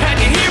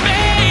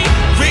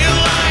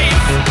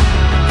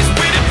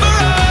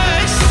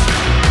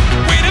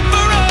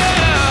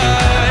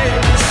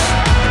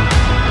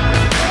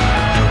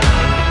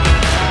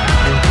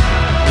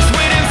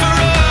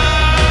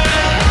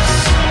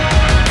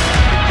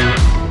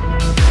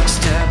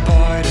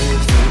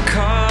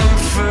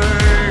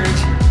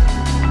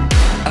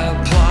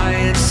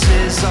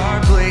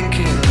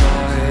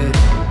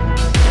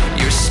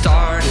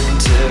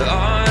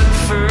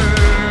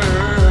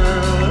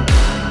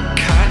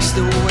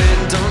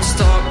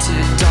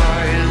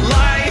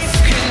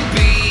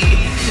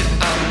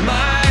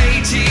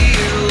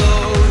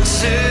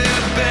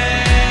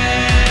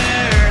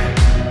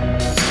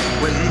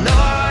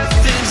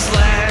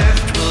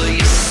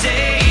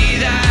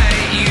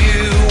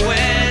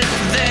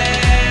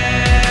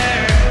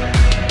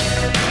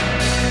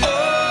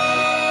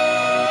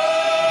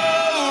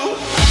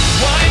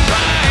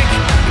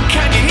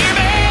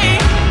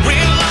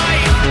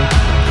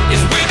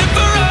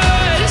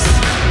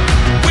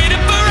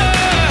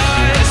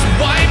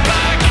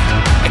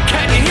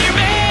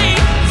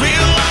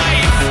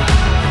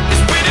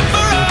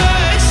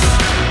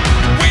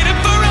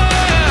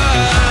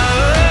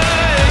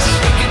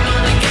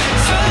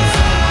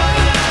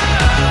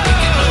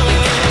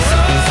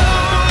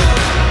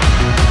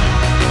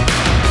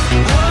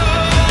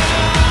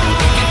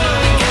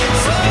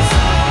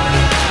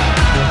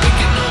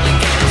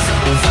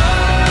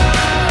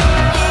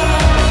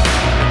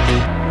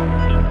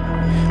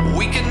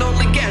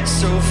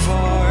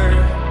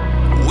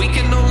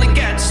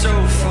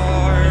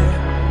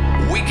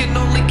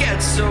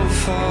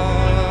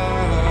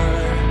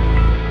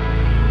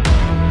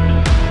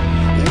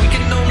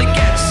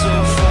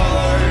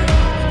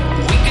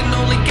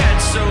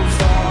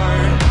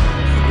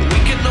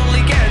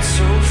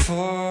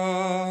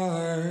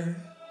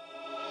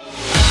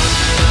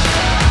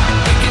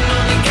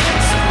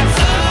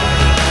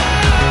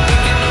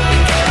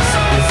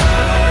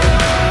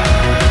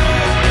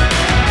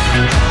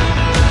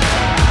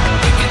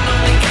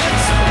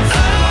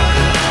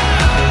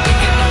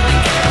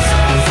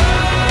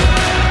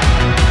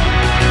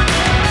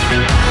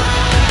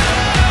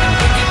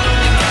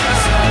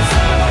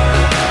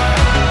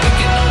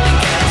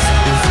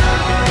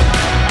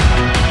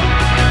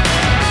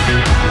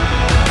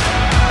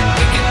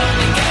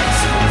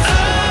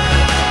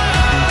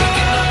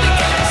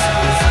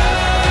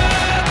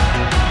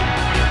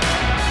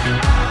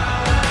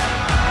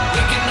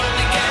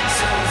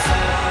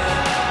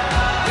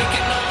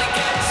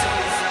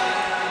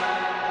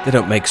 They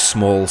don't make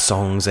small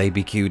songs,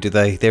 ABQ, do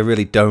they? They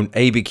really don't.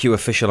 ABQ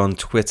Official on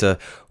Twitter,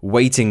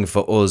 waiting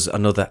for us,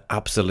 another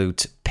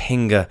absolute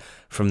pinger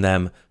from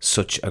them.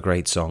 Such a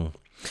great song.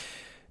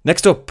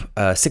 Next up,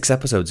 6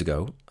 episodes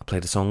ago, I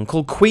played a song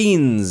called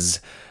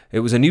Queens. It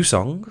was a new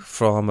song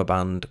from a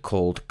band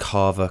called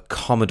Carver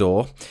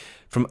Commodore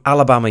from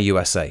Alabama,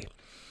 USA.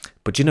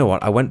 But you know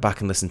what? I went back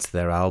and listened to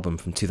their album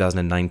from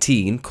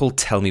 2019 called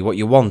Tell Me What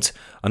You Want.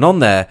 And on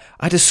there,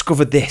 I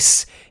discovered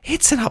this.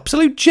 It's an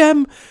absolute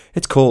gem.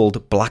 It's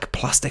called Black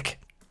Plastic.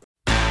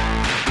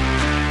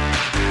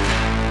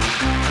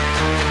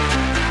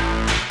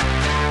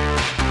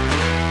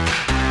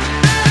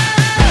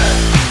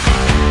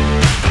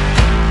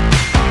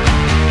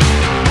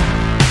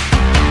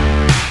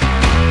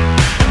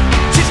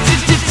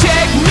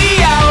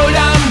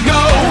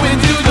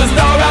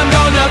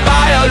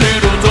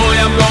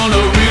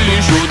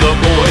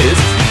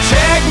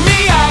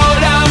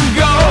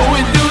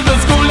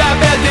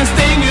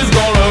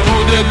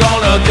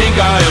 Think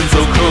I am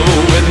so cool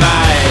with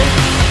my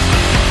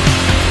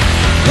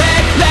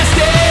black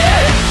plastic.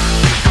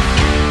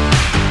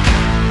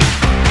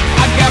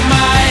 I got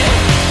my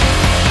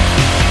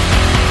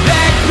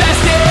black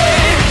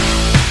plastic.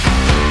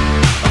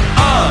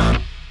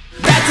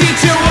 That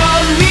teacher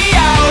won me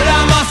out.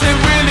 I must have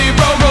really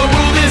broke a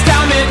rule this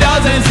time. It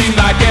doesn't seem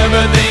like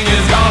everything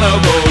is gonna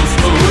go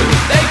smooth.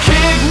 They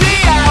kicked me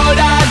out.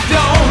 I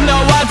don't know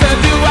what to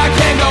do. I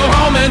can't go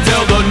home and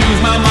tell the news.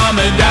 My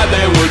mom and dad,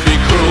 they would be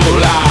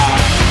cruel.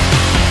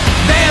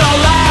 They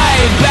don't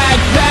like black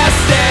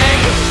plastic.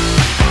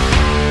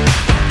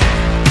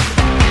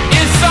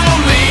 It's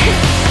only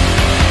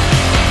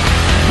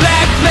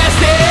black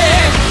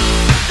plastic.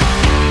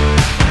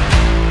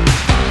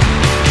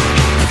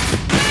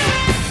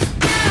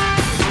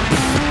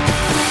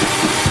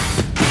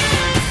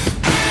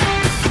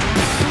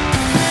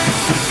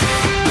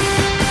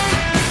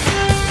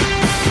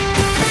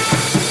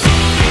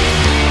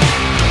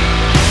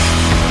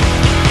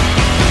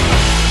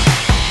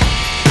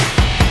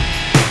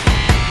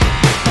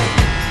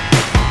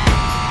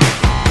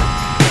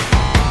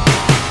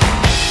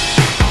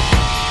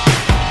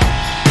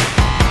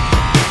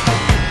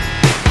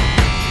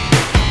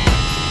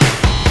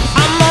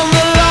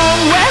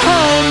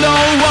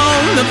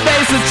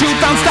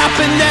 I'm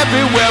stopping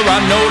everywhere I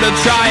know to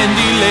try and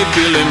delay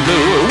feeling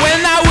blue.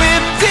 When I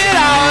whipped it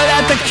out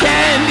at the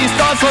candy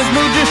store, so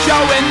smooth, just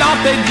showing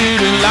off. They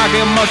didn't like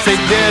it much, they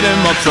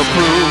didn't much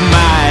approve.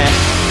 My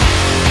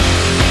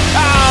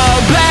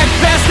black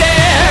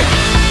plastic.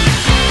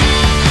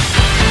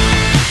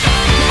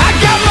 I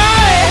got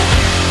my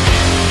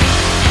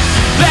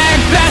black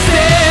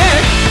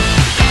plastic.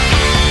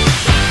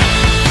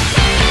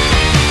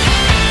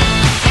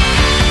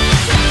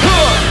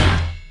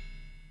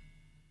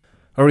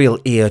 A real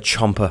ear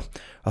chomper,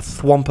 a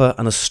thwomper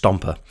and a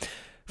stomper.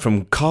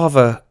 From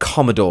Carver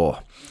Commodore.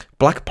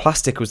 Black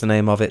Plastic was the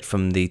name of it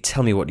from the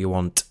Tell Me What You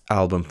Want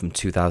album from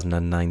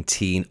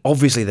 2019.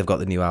 Obviously, they've got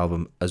the new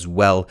album as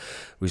well,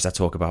 which I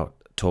talked about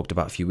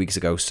a few weeks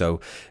ago. So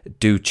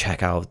do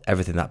check out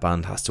everything that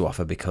band has to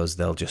offer because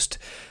they'll just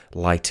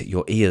light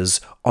your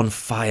ears on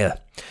fire.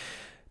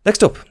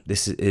 Next up,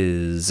 this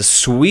is a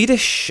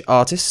Swedish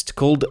artist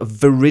called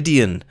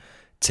Viridian,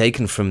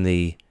 taken from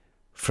the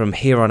From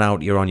Here On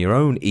Out You're On Your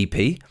Own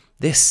EP.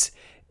 This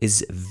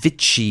is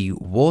Vichy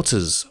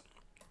Waters.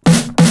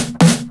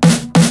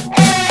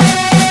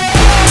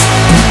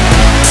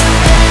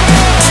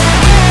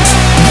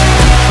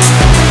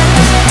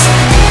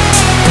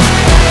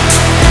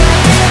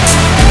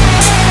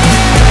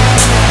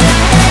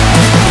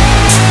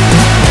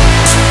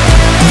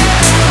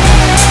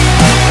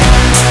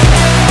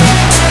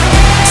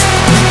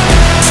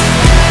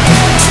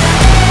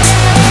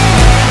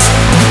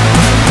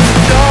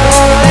 Don't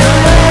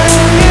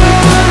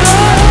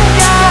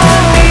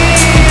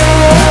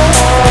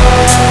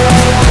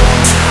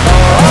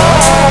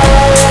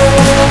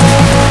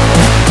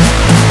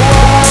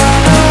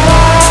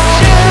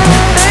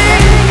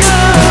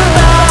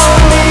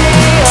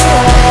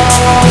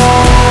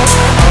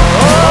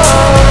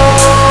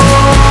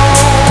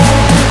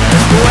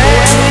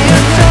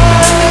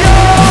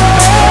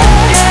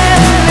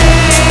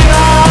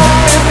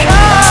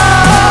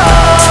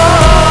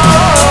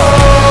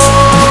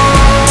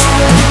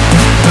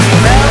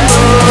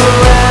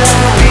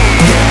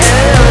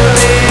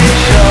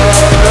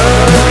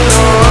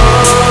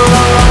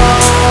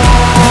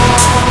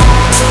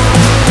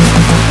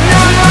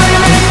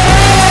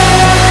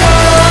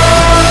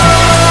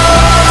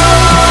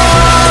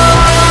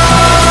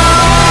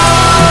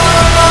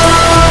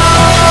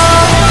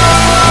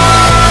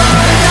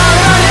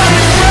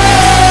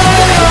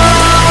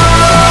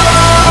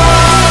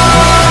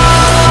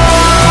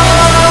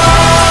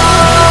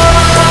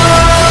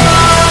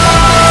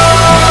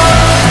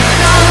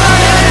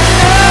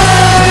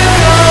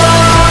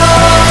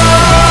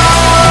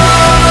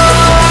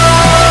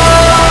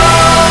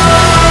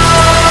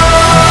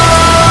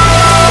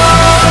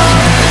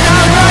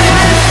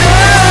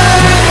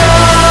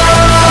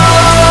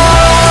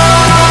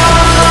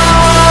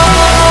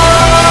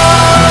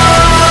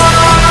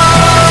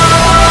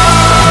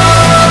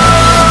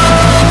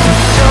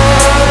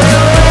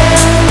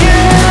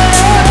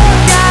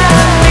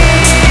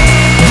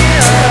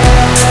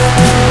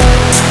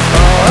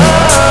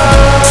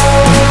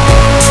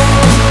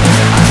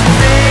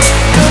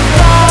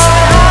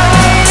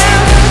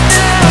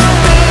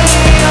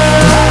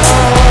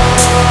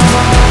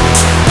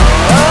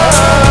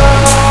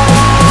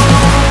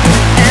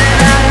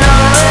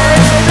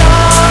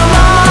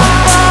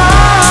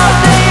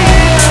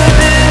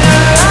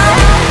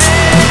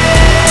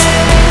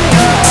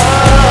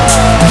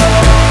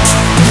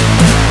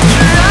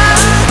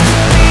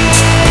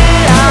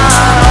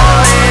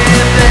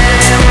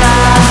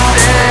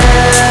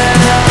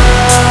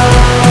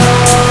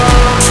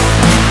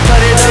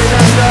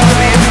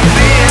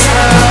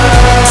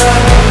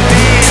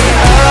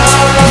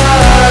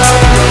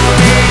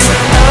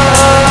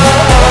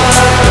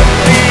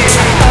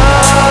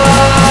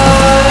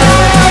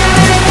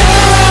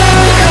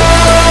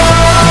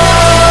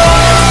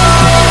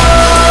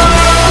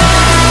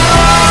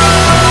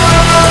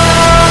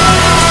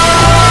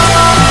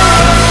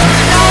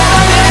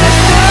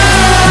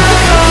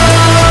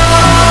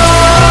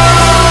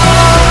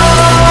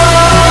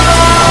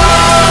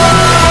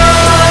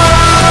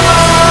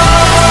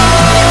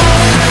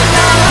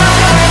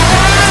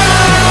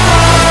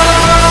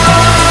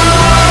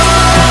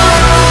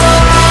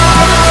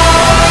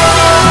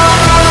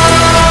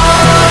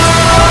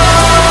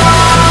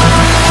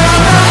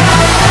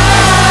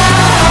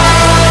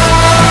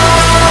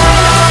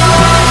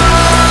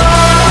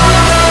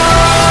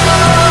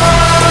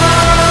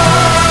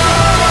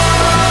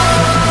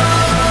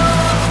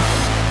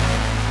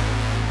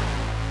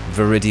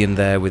Viridian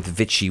there with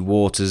Vichy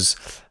Waters.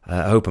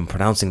 I hope I'm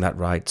pronouncing that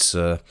right,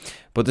 sir.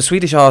 But the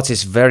Swedish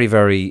artist, very,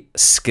 very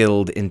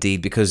skilled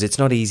indeed, because it's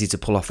not easy to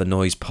pull off the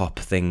noise pop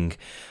thing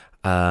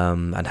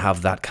and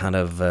have that kind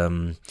of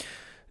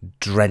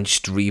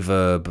drenched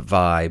reverb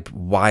vibe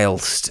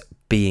whilst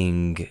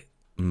being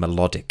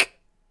melodic.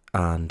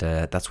 And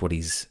that's what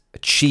he's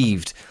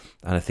achieved.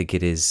 And I think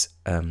it is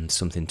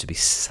something to be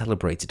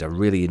celebrated. I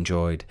really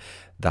enjoyed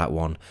that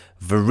one.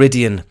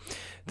 Viridian,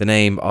 the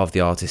name of the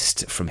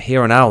artist. From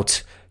here on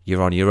out,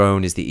 You're on Your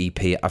Own is the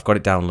EP. I've got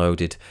it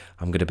downloaded.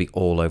 I'm going to be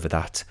all over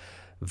that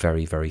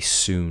very, very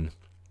soon.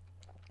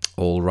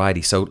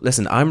 Alrighty, so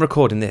listen, I'm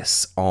recording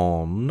this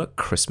on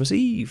Christmas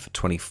Eve,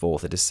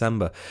 24th of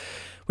December,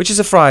 which is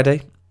a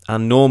Friday.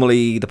 And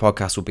normally the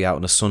podcast will be out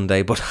on a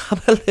Sunday, but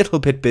I'm a little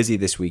bit busy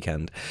this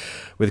weekend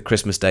with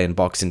Christmas Day and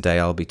Boxing Day.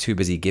 I'll be too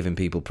busy giving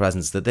people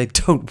presents that they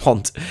don't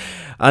want,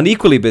 and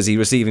equally busy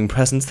receiving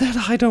presents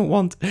that I don't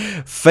want.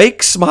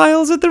 Fake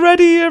smiles at the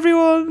ready,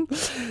 everyone.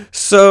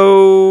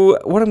 So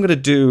what I'm going to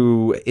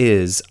do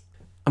is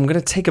I'm going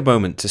to take a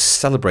moment to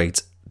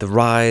celebrate the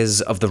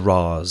rise of the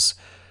Raws.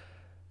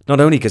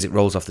 Not only because it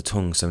rolls off the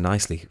tongue so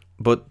nicely,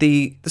 but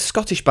the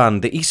Scottish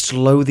band, the East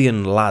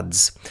Lothian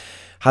lads,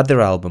 had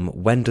their album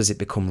When Does It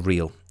Become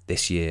Real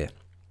this year,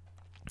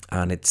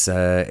 and it's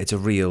a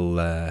real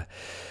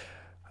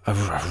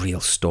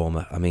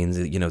stormer. I mean,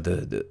 you know,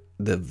 the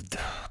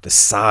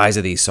size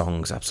of these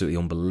songs, absolutely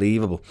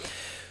unbelievable.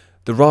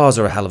 The Raws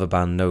are a hell of a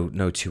band,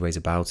 no two ways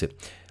about it.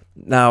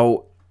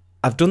 Now,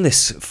 I've done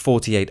this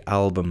 48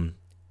 album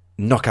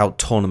knockout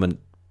tournament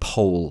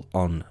poll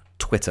on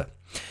Twitter,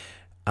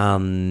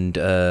 and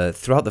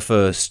throughout the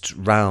first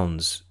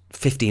rounds,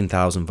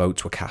 15,000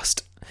 votes were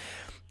cast,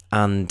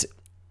 and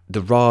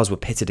the Raws were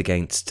pitted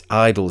against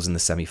Idols in the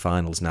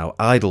semi-finals. Now,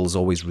 Idols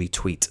always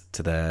retweet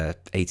to their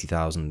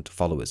 80,000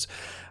 followers,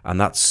 and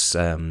that's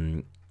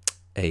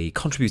a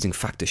contributing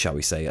factor, shall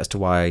we say, as to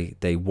why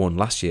they won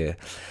last year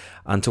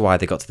and to why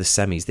they got to the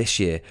semis this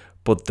year.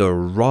 But the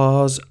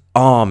Raws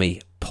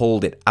army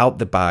pulled it out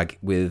the bag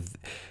with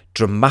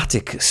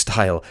dramatic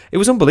style. It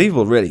was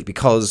unbelievable, really,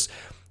 because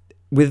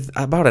with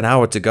about an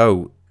hour to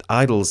go,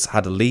 Idols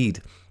had a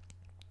lead.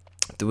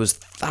 There was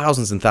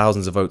thousands and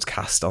thousands of votes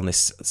cast on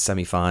this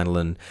semi-final,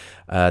 and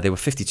they were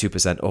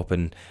 52% up,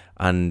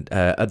 and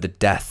at the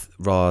death,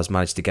 Raws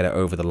managed to get it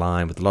over the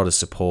line with a lot of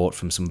support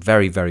from some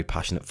very, very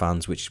passionate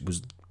fans, which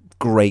was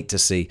great to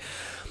see.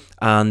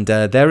 And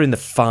they're in the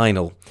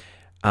final,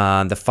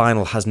 and the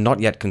final has not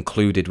yet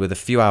concluded. With a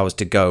few hours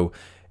to go,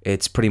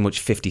 it's pretty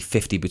much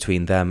 50-50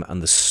 between them and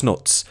the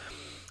Snuts.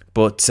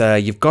 But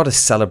you've got to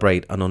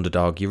celebrate an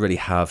underdog, you really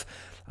have.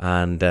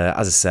 And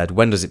as I said,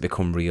 When Does It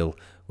Become Real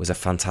was a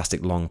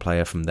fantastic long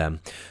player from them.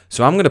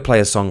 So I'm going to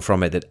play a song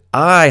from it that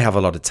I have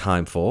a lot of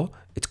time for.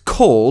 It's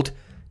called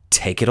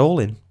Take It All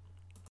In.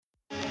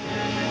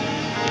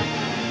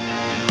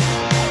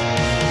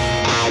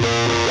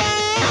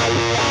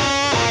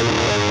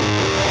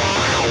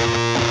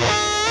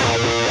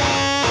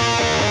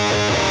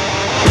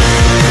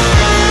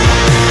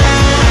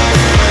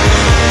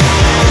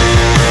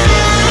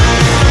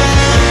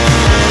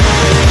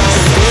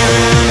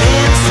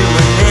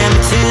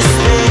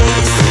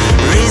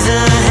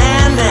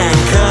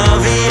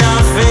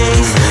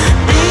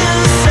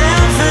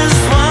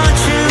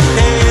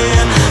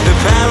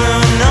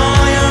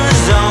 Paranoia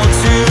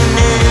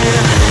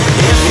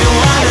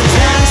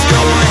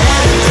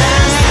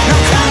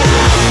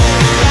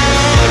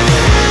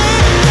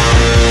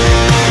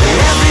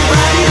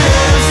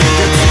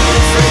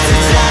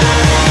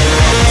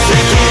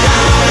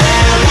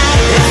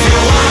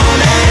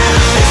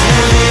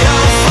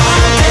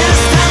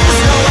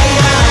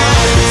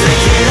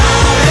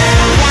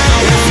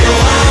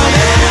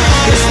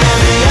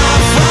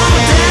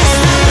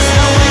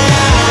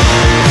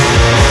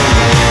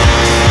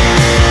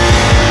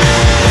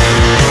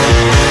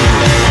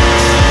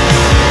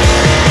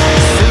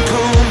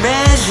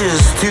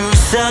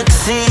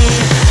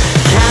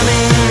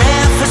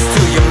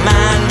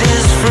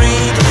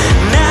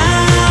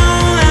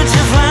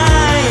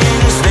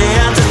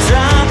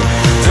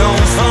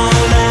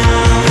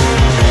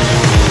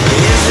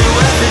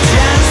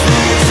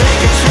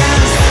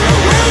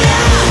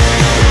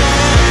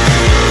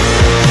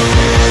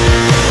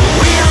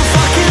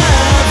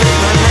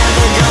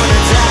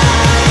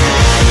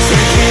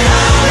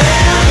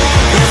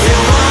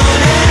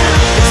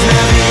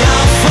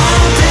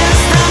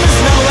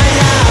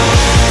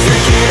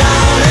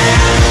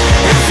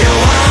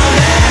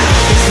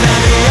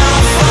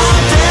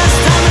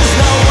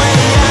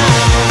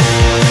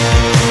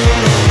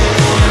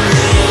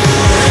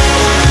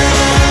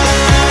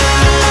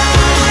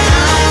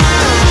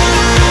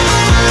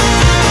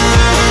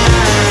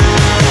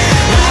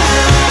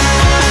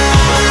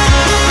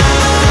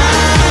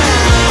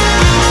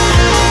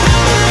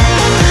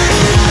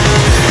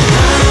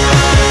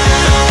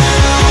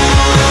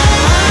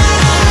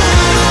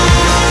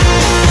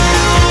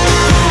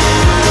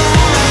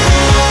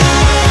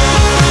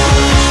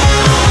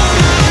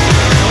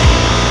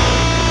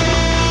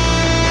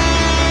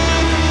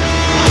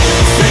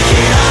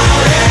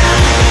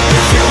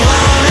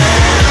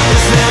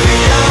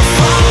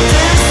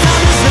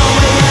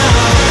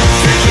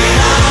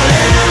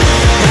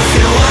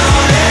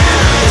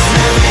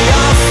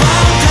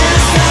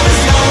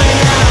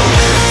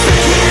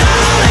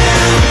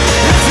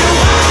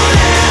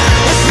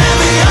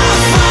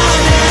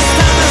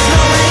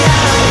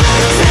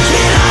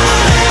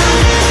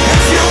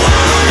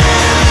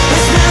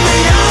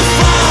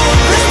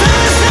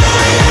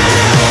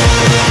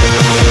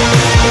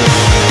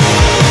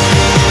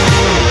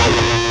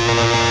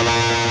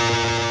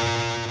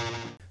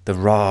the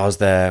Rahs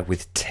there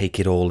with Take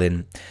It All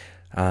In.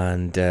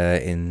 And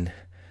in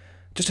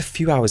just a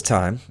few hours'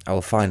 time, I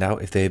will find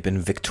out if they've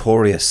been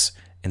victorious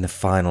in the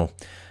final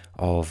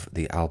of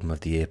the Album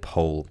of the Year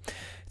poll.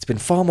 It's been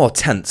far more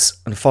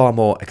tense and far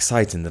more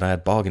exciting than I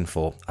had bargained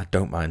for, I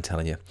don't mind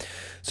telling you.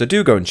 So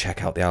do go and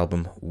check out the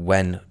album,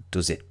 When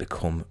Does It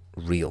Become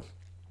Real?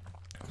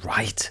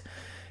 Right,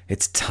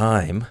 it's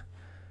time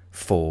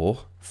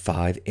for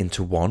 5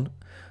 into 1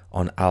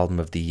 on Album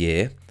of the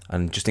Year.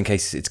 And just in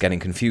case it's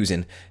getting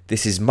confusing,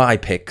 this is my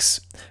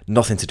picks,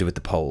 nothing to do with the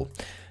poll.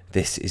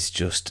 This is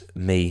just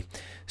me.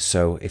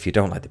 So if you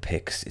don't like the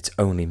picks, it's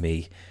only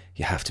me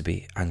you have to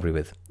be angry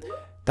with.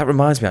 That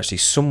reminds me, actually,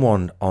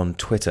 someone on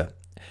Twitter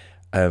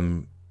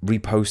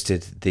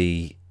reposted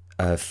the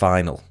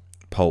final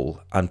poll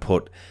and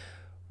put,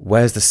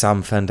 "Where's the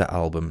Sam Fender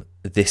album?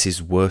 This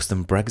is worse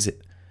than Brexit."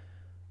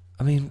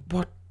 I mean,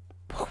 what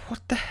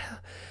the hell?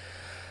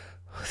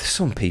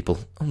 Some people,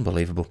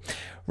 unbelievable.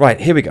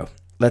 Right, here we go.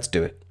 Let's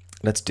do it.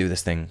 Let's do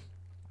this thing.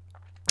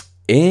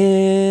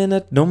 In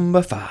at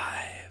number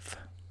 5,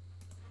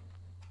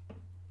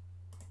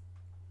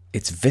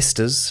 it's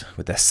Vistas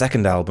with their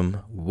second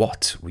album,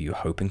 What Were You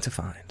Hoping to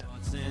Find?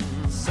 Come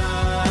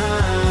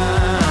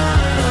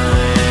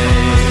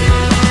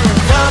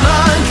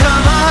on,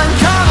 come on,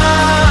 come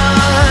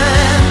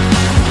on.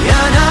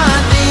 You're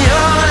not the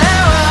only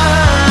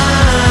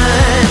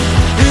one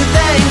who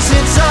thinks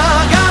it's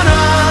all gone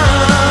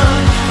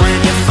wrong. When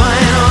you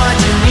find what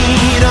you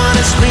need,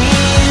 honestly,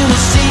 you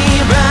will see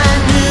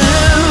brand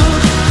new.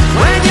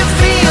 When you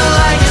feel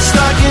like you're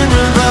stuck in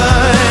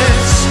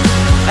reverse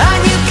and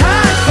you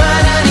can't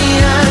find any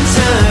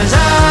answers,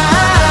 I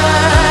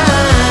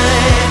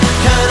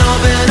can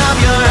open up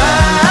your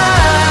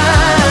eyes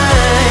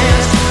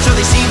so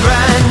they see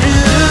brand new.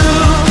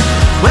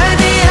 When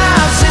the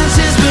absence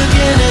is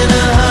beginning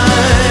to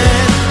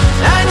hurt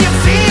and you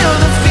feel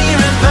the fear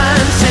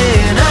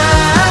advancing, I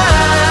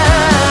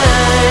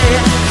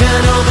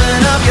can open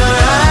up your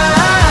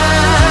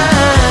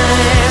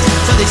eyes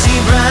so they see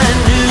brand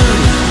new.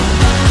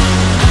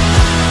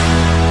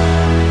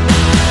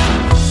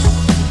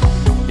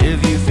 If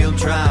you feel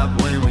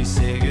trapped when we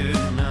say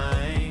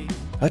goodnight.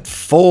 At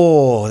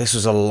 4, this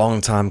was a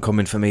long time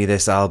coming for me,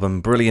 this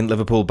album. Brilliant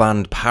Liverpool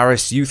band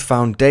Paris Youth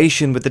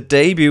Foundation with the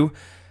debut,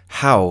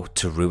 How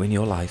to Ruin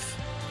Your Life.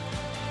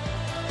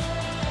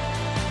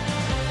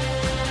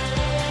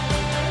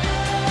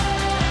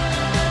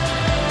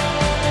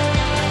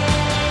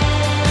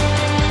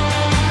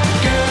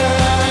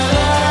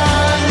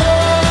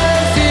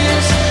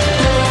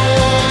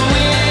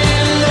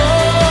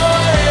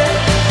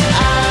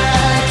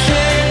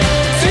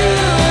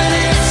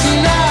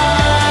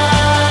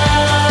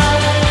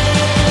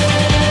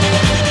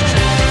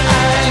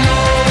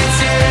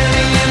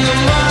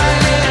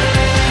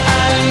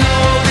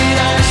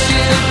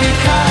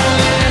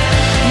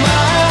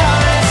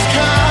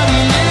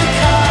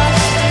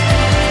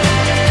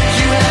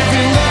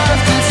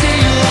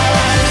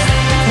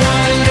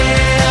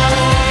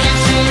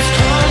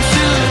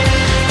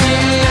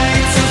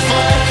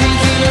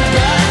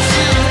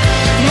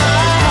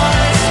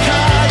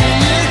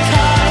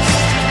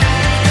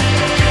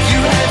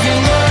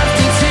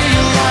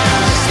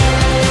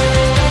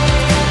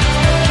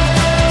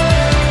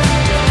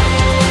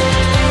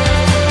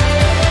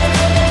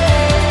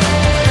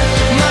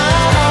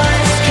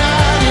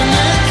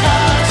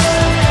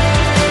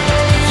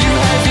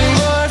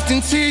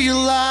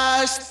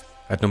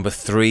 At number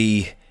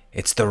 3,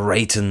 it's the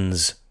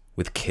Raytons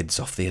with Kids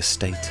Off the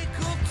Estate.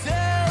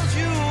 Tells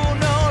you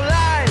no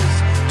lies.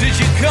 Did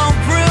you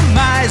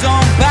compromise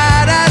on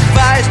bad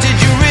advice? Did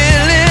you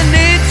really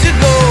need to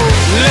go?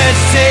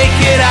 Let's take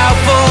it out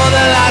for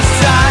the last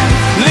time.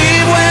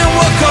 Leave when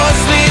we're caught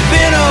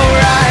sleeping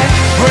alright.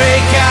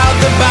 Break out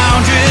the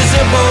boundaries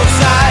of both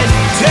sides.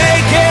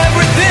 Take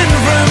everything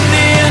from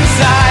the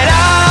inside.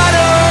 I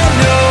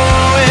don't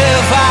know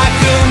if I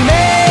could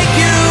make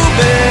you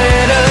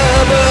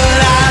better, but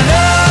I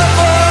know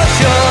for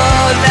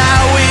sure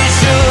now we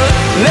should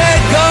let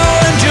go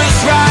and just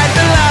ride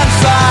the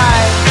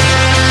landslide.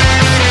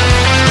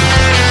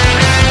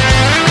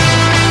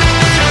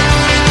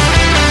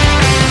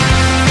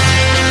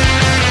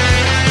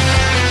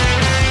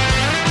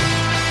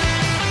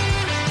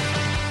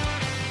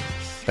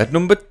 At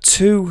number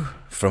 2,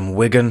 from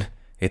Wigan,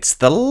 it's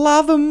the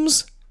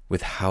Lathams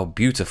with How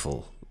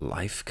Beautiful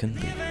Life Can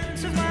Be.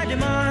 To my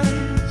demise.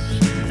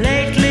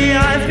 Lately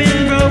I've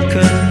been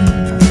broken,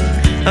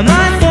 and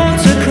my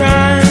thoughts are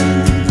crying.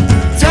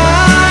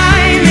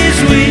 Time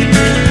is weak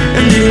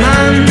and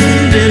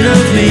demanding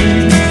of me.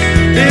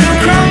 It'll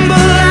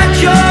crumble at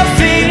your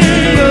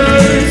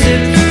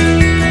fingertips.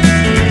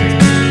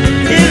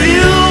 If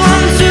you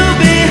want to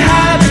be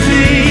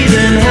happy,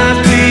 then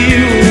happy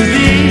you will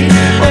be.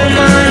 Oh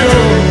my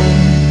Lord,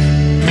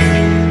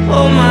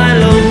 oh my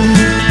Lord.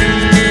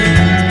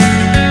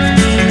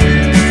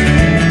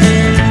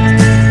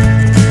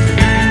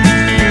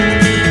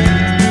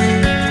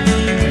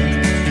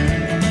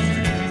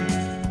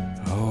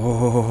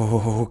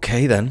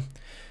 Okay then.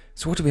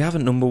 So what do we have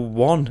at number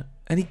 1?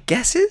 Any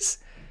guesses?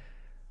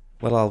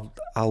 Well,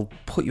 I'll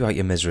put you out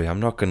your misery.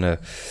 I'm not gonna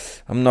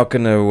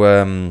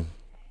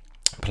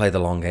play the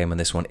long game on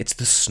this one. It's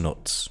the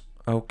Snuts.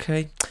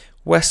 Okay,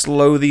 West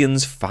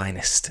Lothian's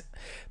finest,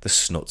 the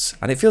Snuts,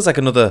 and it feels like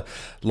another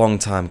long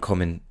time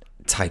coming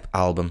type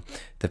album.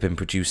 They've been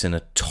producing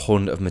a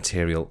ton of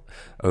material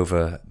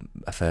over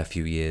a fair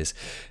few years.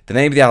 The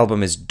name of the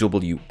album is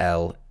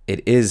WL.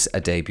 It is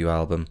a debut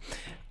album,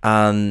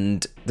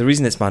 and the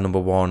reason it's my number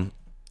one,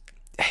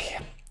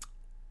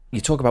 you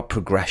talk about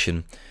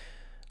progression,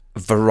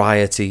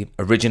 variety,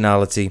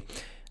 originality.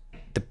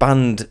 The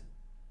band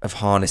have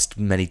harnessed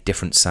many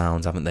different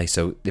sounds, haven't they?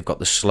 So they've got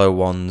the slow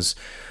ones,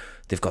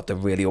 they've got the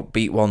really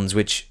upbeat ones,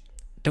 which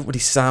don't really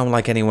sound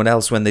like anyone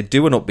else. When they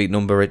do an upbeat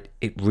number,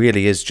 it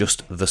really is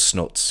just the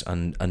Snuts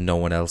and no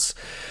one else.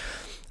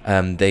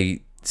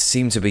 They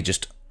seem to be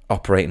just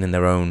operating in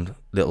their own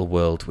little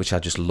world, which I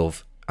just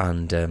love.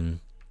 And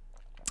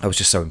I was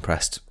just so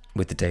impressed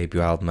with the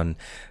debut album. And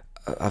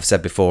I've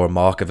said before, a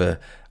mark of a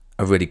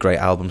really great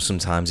album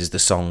sometimes is the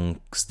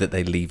songs that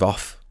they leave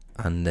off.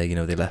 And they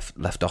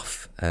left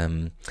off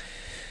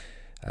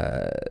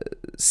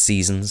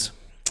Seasons.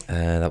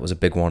 That was a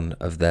big one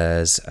of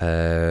theirs.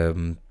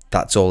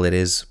 That's All It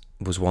Is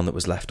was one that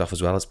was left off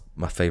as well. It's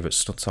my favourite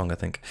Snut song, I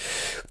think.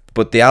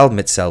 But the album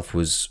itself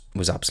was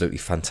absolutely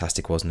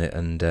fantastic, wasn't it?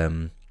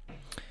 And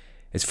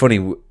it's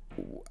funny,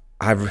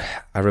 I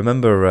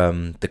remember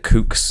the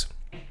Kooks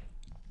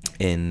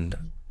in,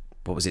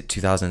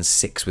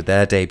 2006 with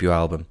their debut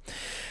album.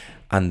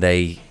 And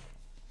they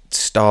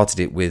started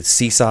it with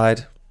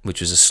Seaside, which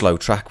was a slow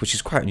track, which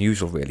is quite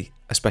unusual, really,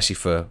 especially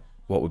for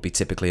what would be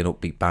typically an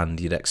upbeat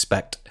band. You'd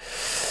expect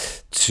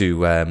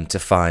to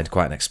find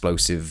quite an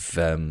explosive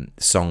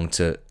song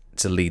to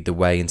lead the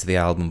way into the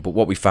album. But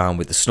what we found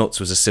with the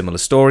Snuts was a similar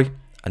story,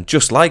 and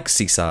just like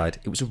Seaside,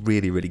 it was a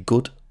really, really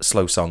good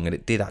slow song, and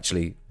it did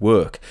actually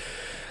work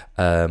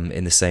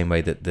in the same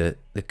way that the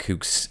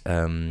Kooks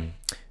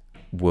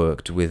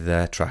worked with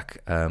their track.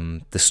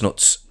 The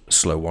Snuts'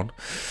 slow one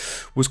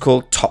was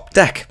called Top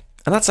Deck.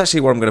 And that's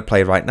actually what I'm going to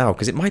play right now,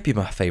 because it might be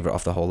my favourite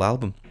off the whole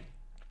album.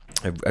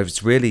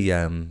 It's really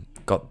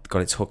got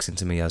its hooks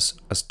into me as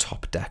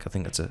Top Deck. I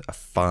think it's a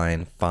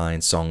fine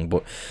song.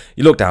 But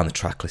you look down the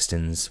track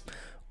listings,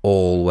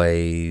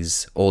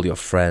 Always, All Your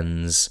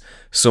Friends,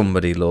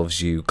 Somebody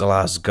Loves You,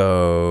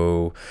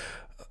 Glasgow,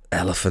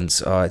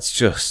 Elephants. Oh, it's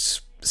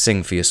just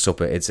Sing for Your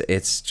Supper.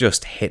 It's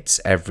just hits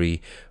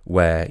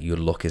everywhere you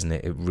look, isn't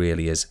it? It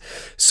really is.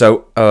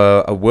 So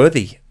a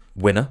worthy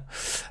winner,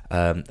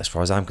 as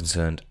far as I'm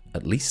concerned,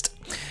 at least.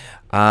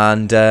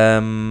 And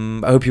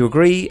I hope you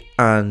agree.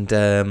 And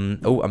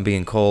I'm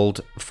being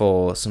called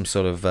for some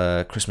sort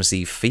of Christmas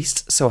Eve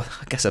feast, so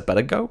I guess I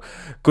better go.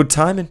 Good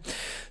timing.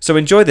 So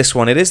enjoy this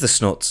one. It is the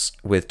Snuts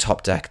with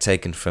Top Deck,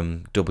 taken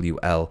from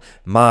WL,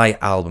 my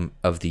album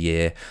of the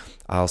year.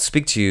 I'll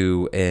speak to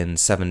you in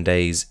 7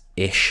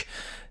 days-ish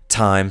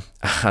time,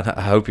 and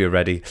I hope you're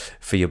ready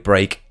for your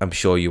break. I'm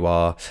sure you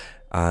are.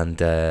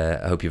 And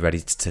I hope you're ready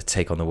to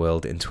take on the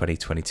world in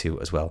 2022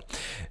 as well.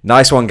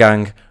 Nice one,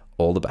 gang.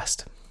 All the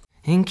best.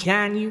 And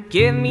can you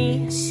give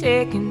me a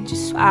second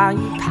just while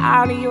you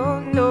powder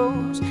your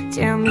nose?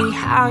 Tell me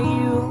how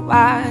you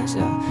wise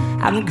up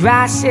how the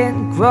grass that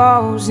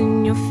grows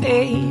in your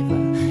favor.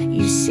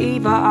 You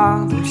savor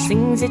all those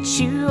things that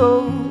you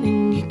own,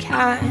 and you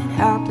can't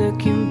help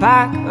looking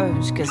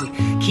backwards, cause it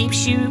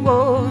keeps you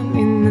warm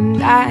in the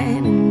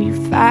night. And you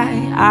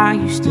fight, are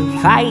you still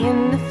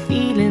fighting the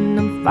feeling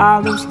of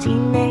all those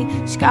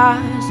teenage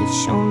scars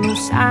that show no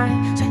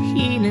signs of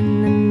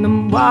healing? And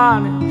I'm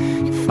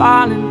warning, you're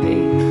falling,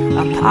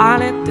 babe,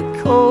 apart at the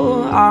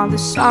core. All the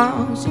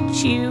songs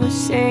that you were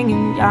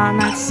singing, you're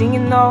not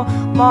singing no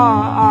more.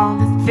 All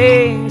the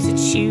things that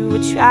you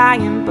were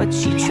trying, but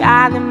you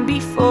tried them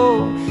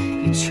before.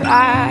 You're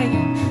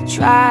trying,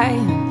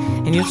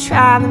 and you'll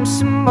try them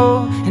some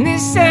more. And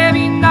is there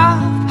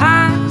enough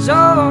hands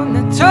on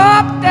the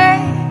top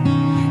there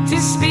to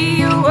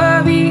speed a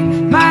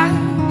worried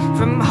mind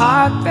from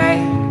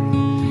heartbreak?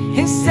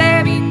 Is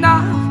there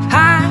enough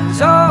hands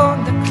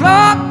on the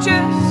clock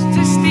just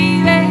to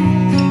steal it?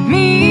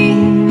 Me?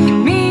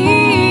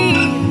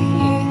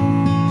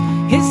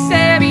 Is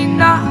there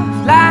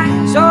enough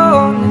lines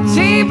on the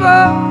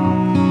table?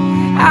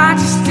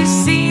 Just to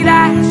see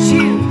that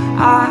you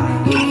are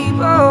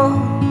able.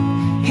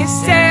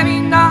 Is there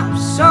enough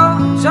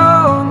songs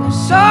on the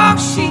song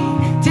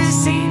sheet to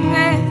sing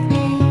with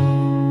me?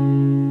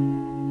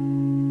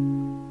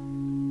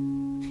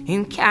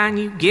 And can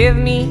you give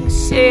me a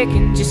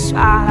second just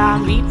while I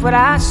reap what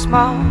I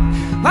smoke?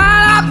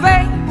 While I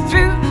break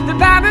through the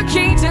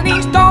barricades and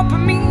these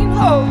dopamine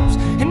holes,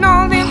 and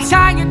all them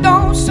tired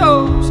old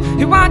souls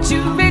who want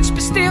you rich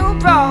but still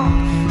broke.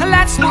 And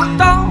let's smoke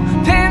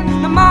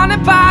open the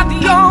morning by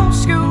the old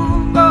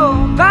school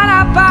road,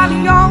 by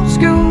the old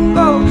school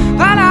road,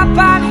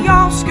 by the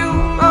old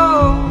school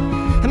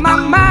road. And my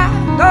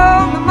mind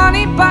on the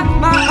money, but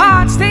my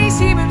heart stays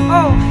here at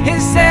home.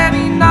 Is there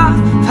enough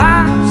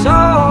hands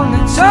on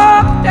the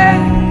top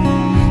there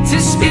to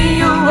speed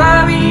your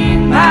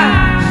worrying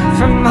mind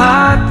from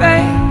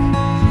heartbreak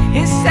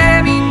instead